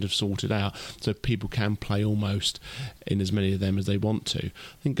kind of sorted out, so people can play almost in as many of them as they want to.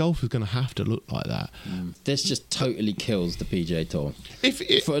 I think golf is going to have to look like that. This just totally kills the PGA Tour.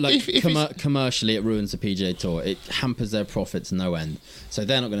 If Commercially, it ruins the PGA Tour. It hampers their profits no end. So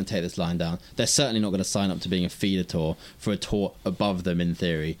they're not going to take this line down. They're certainly not going to sign up to being a feeder tour for a tour above them, in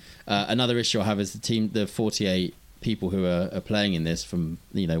theory. Another issue I have is the 48 people who are playing in this from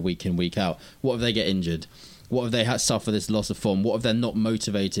week in, week out. What if they get injured? What if they suffer this loss of form? What if they're not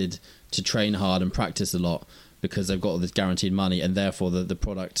motivated to train hard and practice a lot because they've got all this guaranteed money, and therefore the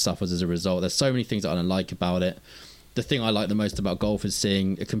product suffers as a result? There's so many things that I don't like about it. The thing I like the most about golf is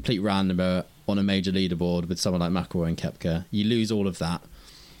seeing a complete randomer on a major leaderboard with someone like McIlroy and Koepka. You lose all of that.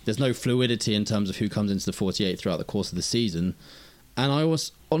 There's no fluidity in terms of who comes into the 48 throughout the course of the season. And I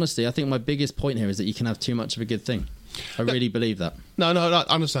think my biggest point here is that you can have too much of a good thing. I really believe that. No, I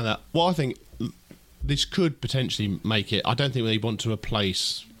understand that. Well, I think this could potentially make it. I don't think they want to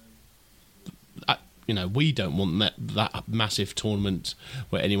replace. We don't want that massive tournament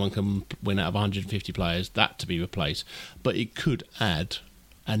where anyone can win out of 150 players, that to be replaced. But it could add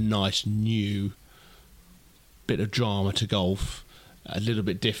a nice new bit of drama to golf, a little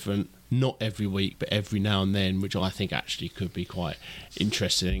bit different, not every week, but every now and then, which I think actually could be quite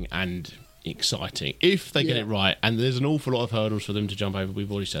interesting and exciting if they get it right. And there's an awful lot of hurdles for them to jump over.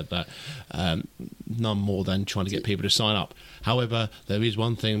 We've already said that. None more than trying to get people to sign up. However, there is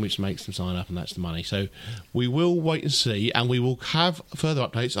one thing which makes them sign up, and that's the money. So we will wait and see, and we will have further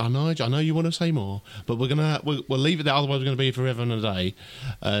updates. I know you want to say more, but we'll leave it there. Otherwise, we're going to be forever and a day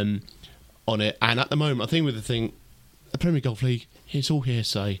on it. And at the moment, I think the Premier Golf League, it's all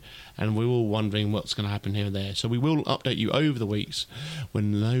hearsay, and we're all wondering what's going to happen here and there. So we will update you over the weeks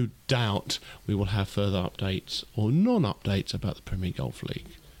when no doubt we will have further updates or non-updates about the Premier Golf League.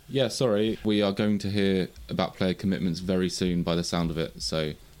 Yeah, sorry. We are going to hear about player commitments very soon by the sound of it.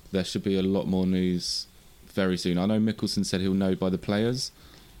 So there should be a lot more news very soon. I know Mickelson said he'll know by the players,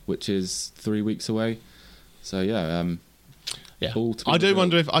 which is 3 weeks away. So yeah. I do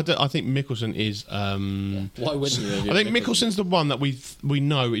wonder if I think Mickelson is. Why wouldn't you? I think Mickelson's the one that we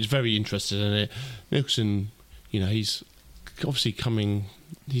know is very interested in it. Mickelson, he's obviously coming.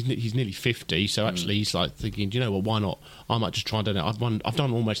 He's nearly 50, so actually he's like thinking, do you know what? Why not? I might just try and do it. I've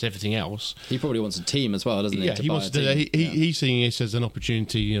done almost everything else. He probably wants a team as well, doesn't he? Yeah, he wants to do that. He's seeing this as an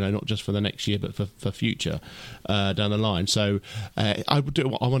opportunity, not just for the next year, but for future down the line. So I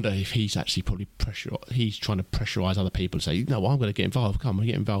wonder if he's actually probably he's trying to pressurise other people to say, no, I'm going to get involved. Come on,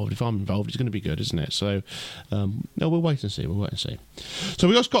 get involved. If I'm involved, it's going to be good, isn't it? So no, we'll wait and see. So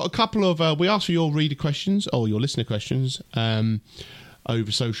we also got a couple of. We asked for your reader questions or your listener questions.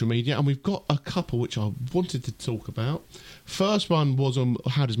 Over social media, and we've got a couple which I wanted to talk about. First one was on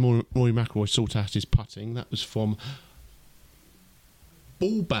how does Rory McIlroy sort out his putting. That was from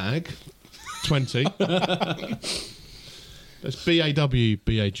Ballbag 20. That's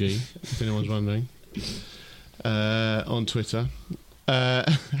BAWBAG, if anyone's wondering, on Twitter.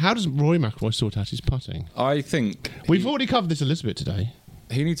 How does Rory McIlroy sort out his putting? I think we've already covered this a little bit today.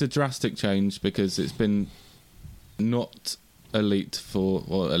 He needs a drastic change because it's been not elite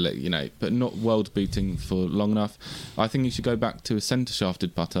but not world beating for long enough. I think he should go back to a centre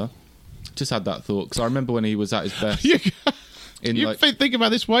shafted putter. Just had that thought because I remember when he was at his best. You think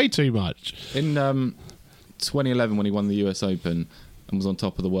about this way too much. In 2011 when he won the US Open and was on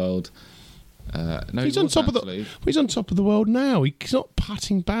top of the world. He's on top of the world now. He's not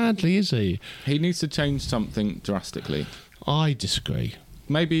putting badly, is he? He needs to change something drastically. I disagree.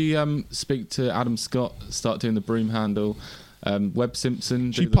 Maybe speak to Adam Scott, start doing the broom handle. Webb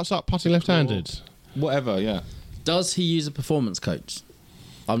Simpson. She puts up putting left-handed. Whatever, yeah. Does he use a performance coach?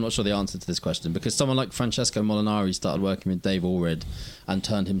 I'm not sure the answer to this question, because someone like Francesco Molinari started working with Dave Allred and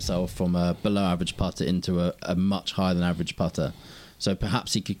turned himself from a below average putter into a much higher than average putter. So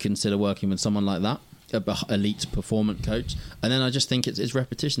perhaps he could consider working with someone like that, an elite performance coach. And then I just think it's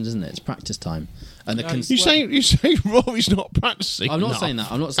repetitions, isn't it? It's practice time. And You say Rory's not practicing? I'm not enough. saying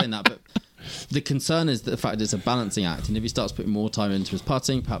that. I'm not saying that, but the concern is the fact that it's a balancing act, and if he starts putting more time into his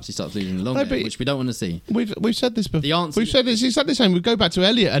putting, perhaps he starts losing the long game, which we don't want to see. We've said this before. The answer- We've said this exactly the same. We go back to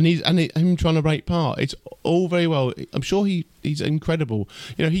Elliot and him trying to break par. It's all very well. I'm sure he's incredible.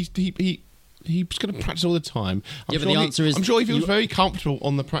 You know, he's going to practice all the time. But the answer is I'm sure he feels very comfortable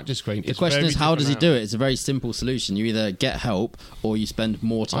on the practice screen. The question is, how does he do it? It's a very simple solution. You either get help or you spend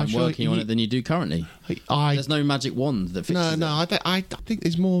more time working on it than you do currently. There's no magic wand that fixes it. No. I think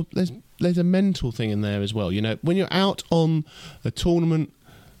there's more. There's a mental thing in there as well. You know, when you're out on a tournament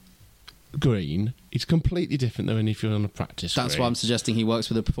green, it's completely different than if you're on a practice That's screen. why I'm suggesting he works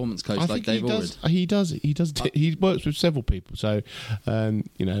with a performance coach like Dave Allred. He does. He works with several people. So,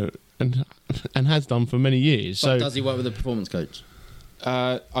 you know, and has done for many years. But So does he work with a performance coach?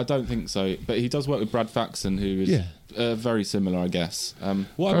 I don't think so, but he does work with Brad Faxon, who is very similar, I guess.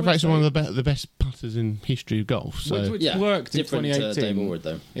 Brad Faxon, one of the best putters in history of golf. So Which worked in different 2018. to Dave Allred,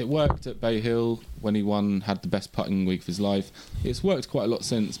 though. It worked at Bay Hill when he had the best putting week of his life. It's worked quite a lot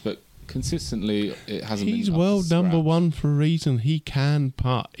since, but consistently it hasn't been. he's up to world number scratch. one for a reason. He can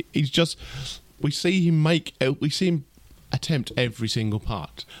putt. He's just we see him attempt every single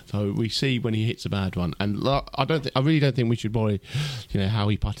putt. So we see when he hits a bad one, and I really don't think we should worry, you know, how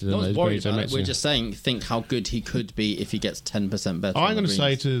he putted on No those one's worried greens. about it. We're just saying, think how good he could be if he gets 10% better. I'm going to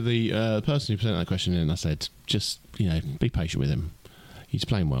say to the person who sent that question in, I said, just, you know, be patient with him. He's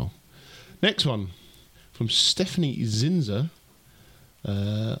playing well. Next one from Stephanie Zinzer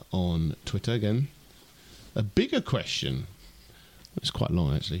on Twitter again. A bigger question. It's quite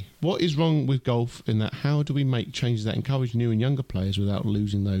long, actually. What is wrong with golf in that how do we make changes that encourage new and younger players without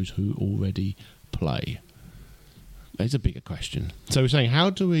losing those who already play? There's a bigger question. So we're saying, how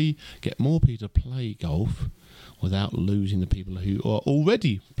do we get more people to play golf without losing the people who are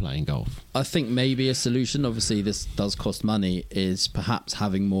already playing golf? I think maybe a solution, obviously this does cost money, is perhaps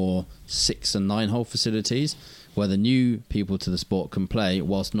having more 6 and 9 hole facilities where the new people to the sport can play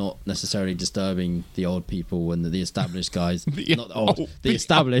whilst not necessarily disturbing the old people and the established guys. Not the old, the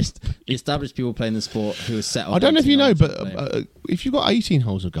established people playing the sport who are set up. I don't know if you know, but if you've got 18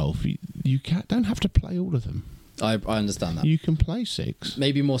 holes of golf, you don't have to play all of them. I understand that. You can play 6.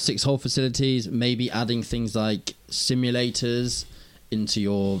 Maybe more 6-hole facilities, maybe adding things like simulators into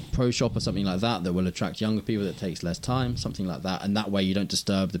your pro shop or something like that will attract younger people, that takes less time, something like that, and that way you don't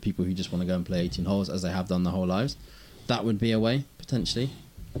disturb the people who just want to go and play 18 holes as they have done their whole lives. That would be a way, potentially.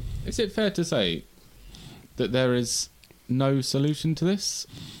 Is it fair to say that there is no solution to this,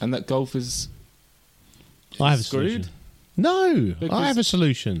 and that golf is I have a screwed? solution. No, Because I have a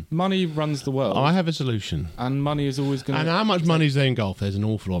solution. Money runs the world, I have a solution. and money is always going And to... how much money is there in golf? There's an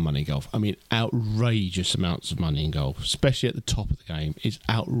awful lot of money in golf. I mean, outrageous amounts of money in golf, especially at the top of the game. It's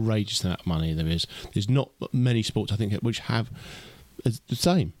outrageous amount of money there is. There's not many sports, I think, which have the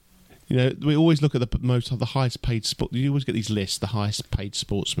same. You know, we always look at the highest paid sport. You always get these lists, the highest paid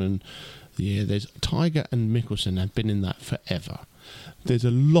sportsman. Yeah, there's Tiger and Mickelson have been in that forever. There's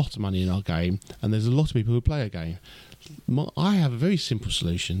a lot of money in our game, and there's a lot of people who play a game. I have a very simple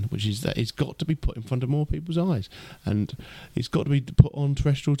solution, which is that it's got to be put in front of more people's eyes, and it's got to be put on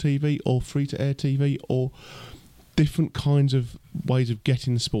terrestrial TV or free-to-air TV or different kinds of ways of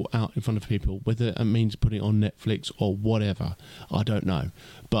getting the sport out in front of people, whether it means putting it on Netflix or whatever. I don't know,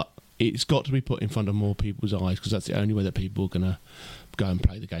 but it's got to be put in front of more people's eyes, because that's the only way that people are going to go and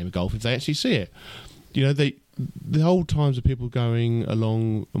play the game of golf if they actually see it. You know, the old times of people going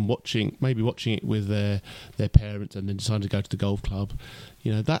along and watching it with their parents and then deciding to go to the golf club,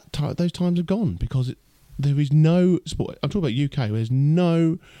 you know, those times are gone, because there is no sport. I'm talking about UK, where there's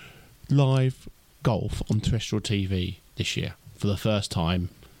no live golf on terrestrial TV this year for the first time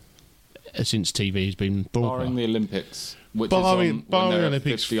since TV has been broadcast. Barring the Olympics. Barring the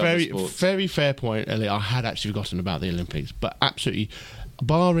Olympics, 50 other sports. very fair point, Elliot. I had actually forgotten about the Olympics, but absolutely,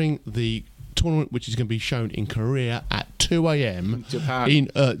 barring the tournament which is going to be shown in Korea at 2 a.m. Japan. in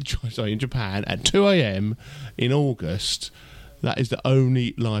Japan at 2 a.m. in August. That is the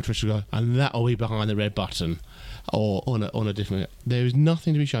only live terrestrial, and that will be behind the red button or on a different. There is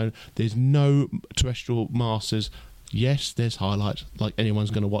nothing to be shown. There's no terrestrial Masters. Yes, there's highlights, like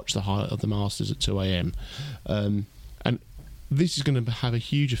anyone's going to watch the highlight of the Masters at 2 a.m. And this is going to have a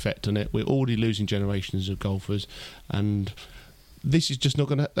huge effect on it. We're already losing generations of golfers, and this is just not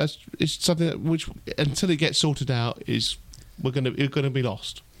going to. It's something that which until it gets sorted out we're going to be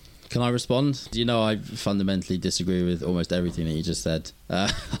lost. Can I respond? You know, I fundamentally disagree with almost everything that you just said.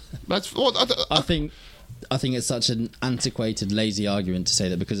 That's what I think it's such an antiquated, lazy argument to say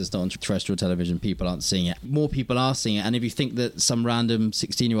that because it's not on terrestrial television, people aren't seeing it. More people are seeing it, and if you think that some random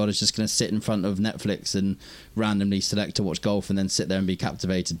 16-year-old is just going to sit in front of Netflix and randomly select to watch golf and then sit there and be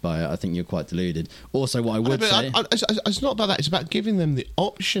captivated by it, I think you're quite deluded. Also, what I would say... it's not about that. It's about giving them the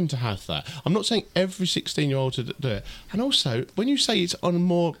option to have that. I'm not saying every 16-year-old to do it. And also, when you say it's on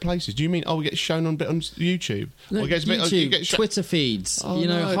more places, do you mean, it gets shown on YouTube? No, or it gets YouTube, Twitter feeds,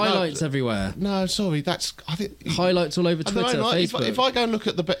 highlights everywhere. No, sorry, I think highlights all over Twitter, Facebook. If I go and look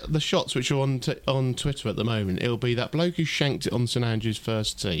at the shots which are on Twitter at the moment, it'll be that bloke who shanked it on St Andrews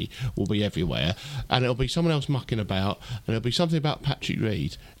first tee will be everywhere, and it'll be someone else mucking about, and it'll be something about Patrick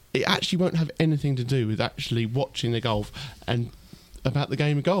Reed. It actually won't have anything to do with actually watching the golf and about the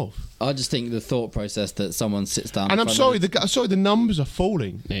game of golf. I just think the thought process that someone sits down... And I'm sorry, the numbers are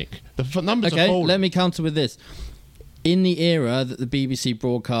falling, Nick. The numbers are falling. Okay, let me counter with this. In the era that the BBC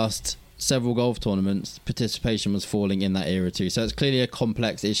broadcast several golf tournaments, participation was falling in that era too. So it's clearly a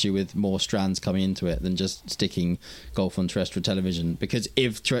complex issue with more strands coming into it than just sticking golf on terrestrial television. Because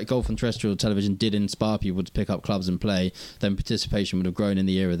if golf on terrestrial television did inspire people to pick up clubs and play, then participation would have grown in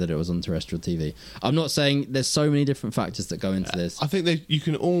the era that it was on terrestrial TV. I'm not saying there's so many different factors that go into this. I think that you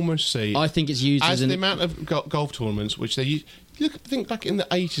can almost see... I think it's used as the amount of golf tournaments which they use... Think back in the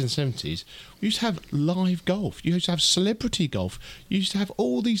 80s and 70s, we used to have live golf. You used to have celebrity golf. You used to have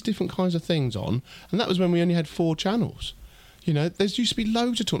all these different kinds of things on, and that was when we only had 4 channels. You know, there used to be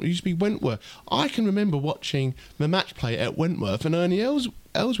loads of tournaments. There used to be Wentworth. I can remember watching the match play at Wentworth and Ernie Els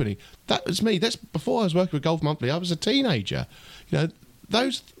winning. That was me. That's before I was working with Golf Monthly. I was a teenager. You know,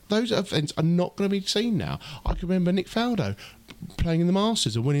 those events are not going to be seen now. I can remember Nick Faldo playing in the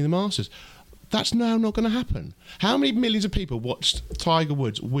Masters and winning the Masters. That's now not going to happen. How many millions of people watched Tiger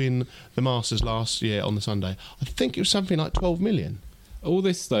Woods win the Masters last year on the Sunday? I think it was something like 12 million. All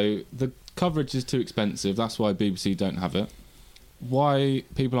this, though, the coverage is too expensive. That's why BBC don't have it. Why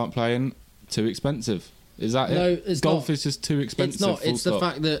people aren't playing? Too expensive. Is that it? It's Golf not. is just too expensive. It's not. It's the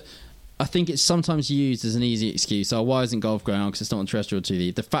fact that I think it's sometimes used as an easy excuse. Oh, why isn't golf going on? Because it's not on terrestrial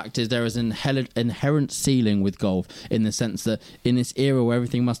TV. The fact is there is an inherent ceiling with golf in the sense that in this era where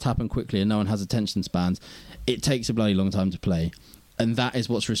everything must happen quickly and no one has attention spans, it takes a bloody long time to play. And that is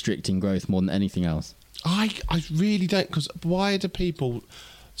what's restricting growth more than anything else. I really don't, because why do people...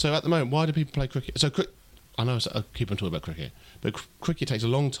 So at the moment, why do people play cricket? So I know I keep on talking about cricket, but cricket takes a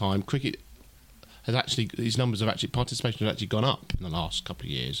long time. Cricket... these numbers have actually, participation has actually gone up in the last couple of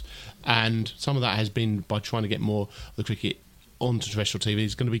years, and some of that has been by trying to get more of the cricket onto terrestrial TV.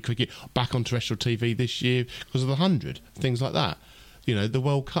 There's going to be cricket back on terrestrial TV this year because of the 100, things like that. You know, the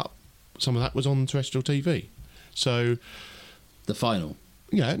World Cup, some of that was on terrestrial TV. So the final,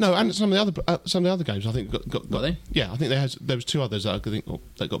 yeah, no, and some of the other games I think got were they? Yeah, I think there was 2 others that I think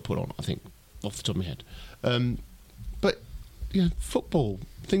that got put on. I think off the top of my head, but you know, football,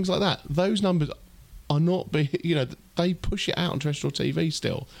 things like that. Those numbers are not being, you know, they push it out on terrestrial TV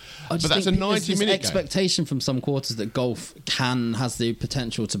still. But that's a 90-minute expectation from some quarters that golf has the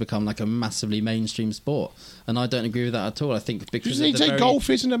potential to become like a massively mainstream sport, and I don't agree with that at all. I think because you say golf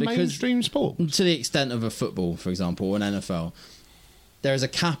isn't a mainstream sport to the extent of a football, for example, or an NFL. There is a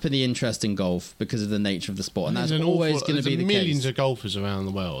cap in the interest in golf because of the nature of the sport, and that's always going to be the case. Millions of golfers around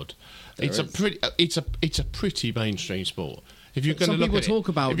the world. It's a pretty mainstream sport. If you're some people talk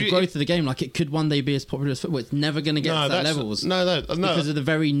about the growth of the game like it could one day be as popular as football. It's never going to get to that levels. No, because of the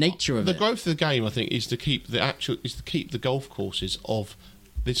very nature of it. The growth of the game, I think, is to keep the golf courses of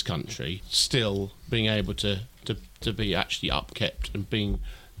this country still being able to be actually upkept and being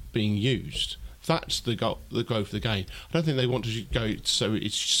used. That's the growth of the game. I don't think they want to go so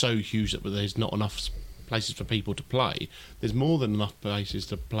it's so huge that there's not enough places for people to play. There's more than enough places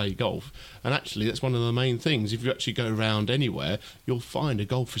to play golf, and actually that's one of the main things. If you actually go around anywhere, you'll find a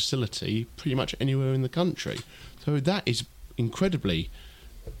golf facility pretty much anywhere in the country. So that is incredibly,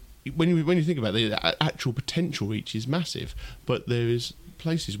 when you think about it, the actual potential reach is massive, but there is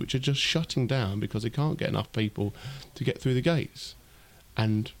places which are just shutting down because they can't get enough people to get through the gates.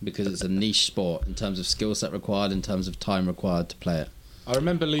 And because it's a niche sport in terms of skill set required, in terms of time required to play it. I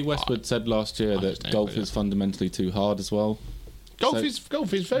remember Lee Westwood said last year that golf is fundamentally too hard as well. Golf is very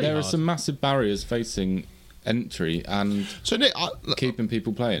hard. There are some massive barriers facing entry and Nick, keeping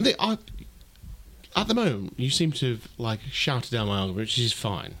people playing. Nick, at the moment, you seem to have shouted down my argument, which is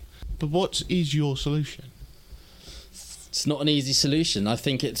fine. But what is your solution? It's not an easy solution. I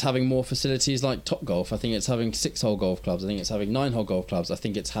think it's having more facilities like Topgolf. I think it's having 6-hole golf clubs. I think it's having 9-hole golf clubs. I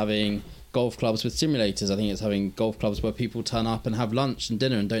think it's having golf clubs with simulators. I think it's having golf clubs where people turn up and have lunch and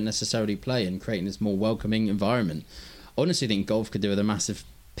dinner and don't necessarily play, and creating this more welcoming environment. I honestly think golf could do with a massive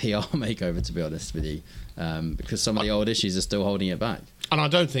PR makeover, to be honest with you, because some of the old issues are still holding it back. And I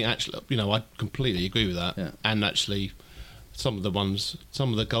don't think, actually, I completely agree with that. Yeah. And actually, some of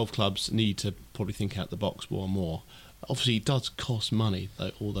the golf clubs need to probably think out the box more and more. Obviously, it does cost money,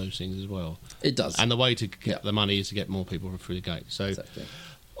 all those things as well. It does. And the way to get the money is to get more people through the gate. So Exactly.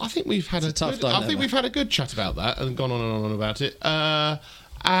 I think we've had we've had a good chat about that and gone on and on about it.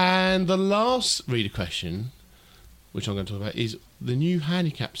 And the last reader question, which I'm going to talk about, is the new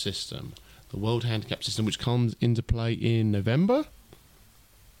handicap system, the World Handicap System, which comes into play in November.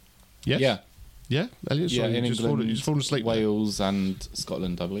 Yes? Yeah. Yeah, Elliot, Yeah, sorry, in you England, just fallen asleep. Wales and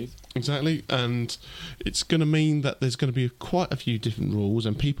Scotland, I believe. Exactly, and it's going to mean that there's going to be quite a few different rules,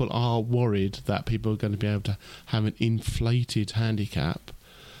 and people are worried that people are going to be able to have an inflated handicap.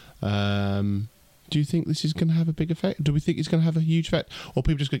 Do you think this is going to have a big effect? Do we think it's going to have a huge effect, or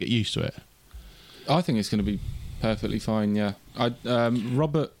people just going to get used to it? I think it's going to be perfectly fine, yeah.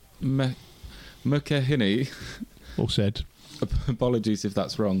 Robert McEhiney, All said. apologies if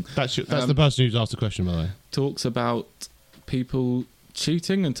that's wrong, That's the person who's asked the question, by the way. talks about people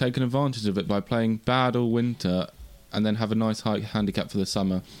cheating and taking advantage of it by playing bad all winter and then have a nice high handicap for the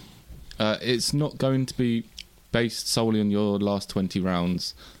summer. It's not going to be based solely on your last 20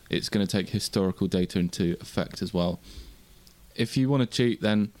 rounds. It's going to take historical data into effect as well. If you want to cheat,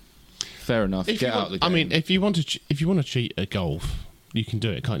 then fair enough. Get out of the game. I mean, if you want to cheat at golf, you can do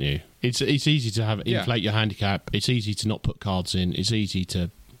it, can't you? It's easy to inflate your handicap. It's easy to not put cards in. It's easy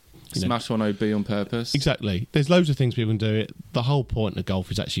to smash one OB on purpose. Exactly. There's loads of things people can do. The whole point of golf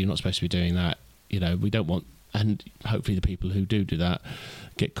is actually you're not supposed to be doing that. We don't want, and hopefully the people who do that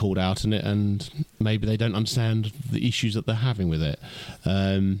get called out on it, and maybe they don't understand the issues that they're having with it.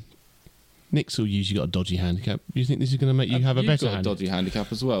 Nick's all usually got a dodgy handicap. Do you think this is going to make you have a better You've got a handicap? dodgy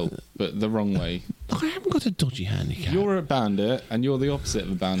handicap as well, but the wrong way. I haven't got a dodgy handicap. You're a bandit, and you're the opposite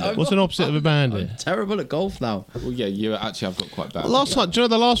of a bandit. What's an opposite of a bandit? I'm terrible at golf now. Well, yeah, you actually have got quite bad. Last time, do you know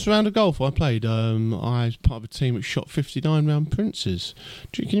the last round of golf I played? I was part of a team that shot 59 round Princes.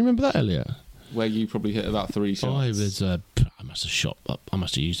 Can you remember that, Elliot? Where you probably hit about 3 shots. I must have shot. I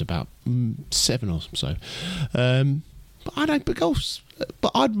must have used about 7 or so. But I don't. But golf's.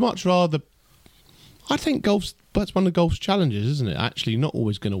 But I'd much rather. I think that's one of golf's challenges, isn't it? Actually, not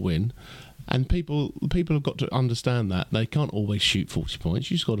always going to win, and people have got to understand that they can't always shoot 40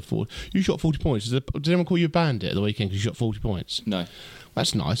 points. You shot 40 points. Did anyone call you a bandit at the weekend because you shot 40 points? No.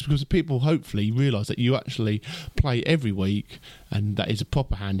 That's nice because people hopefully realise that you actually play every week, and that is a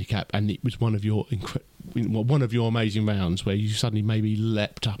proper handicap. And it was one of your amazing rounds where you suddenly maybe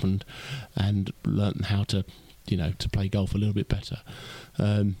leapt up and learnt how to play golf a little bit better.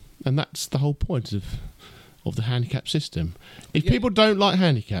 And that's the whole point of the handicap system. If people don't like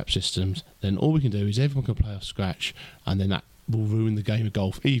handicap systems, then all we can do is everyone can play off scratch, and then that will ruin the game of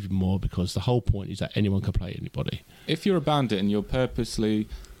golf even more, because the whole point is that anyone can play anybody. If you're a bandit and you're purposely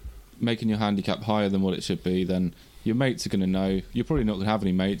making your handicap higher than what it should be, then your mates are going to know. You're probably not going to have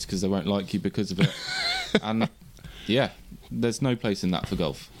any mates because they won't like you because of it. And yeah, there's no place in that for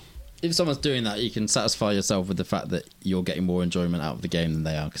golf. If someone's doing that, you can satisfy yourself with the fact that you're getting more enjoyment out of the game than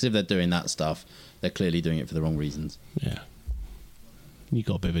they are. Because if they're doing that stuff, they're clearly doing it for the wrong reasons. Yeah. You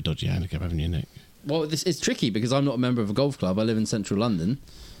got a bit of a dodgy handicap, haven't you, Nick? Well, it's tricky because I'm not a member of a golf club. I live in central London.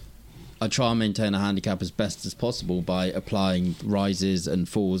 I try and maintain a handicap as best as possible by applying rises and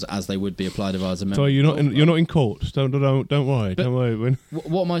falls as they would be applied if I was a member. So you're not in court. Don't worry. But don't worry.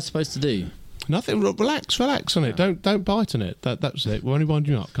 What am I supposed to do? Nothing. Relax on it. Don't bite on it. That's it. We're only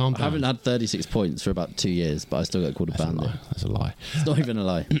winding you up. Calm down. I haven't had 36 points for about 2 years, but I still get called a bandit. That's a lie. It's not even a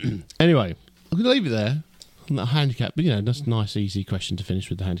lie. Anyway, I'm going to leave it there. On that handicap, but that's a nice, easy question to finish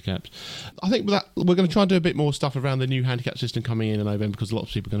with the handicaps. I think that we're going to try and do a bit more stuff around the new handicap system coming in November, because a lot of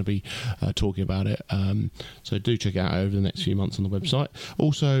people are going to be talking about it. So do check it out over the next few months on the website.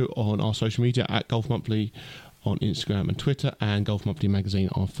 Also on our social media at Golf Monthly on Instagram and Twitter, and Golf Monthly Magazine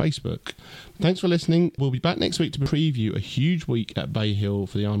on Facebook. Thanks for listening. We'll be back next week to preview a huge week at Bay Hill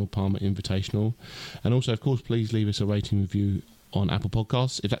for the Arnold Palmer Invitational. And also, of course, please leave us a rating review on Apple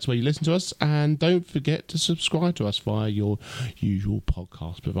Podcasts if that's where you listen to us, and don't forget to subscribe to us via your usual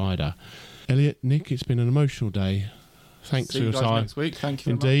podcast provider. Elliot, Nick, it's been an emotional day. Thanks See you for your guys time. next week. Thank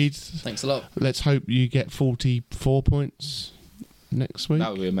you. Indeed. Thanks a lot. Let's hope you get 44 points next week.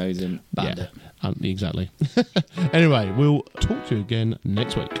 That would be amazing. Bandit. Yeah, exactly. Anyway, we'll talk to you again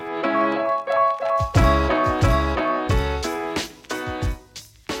next week.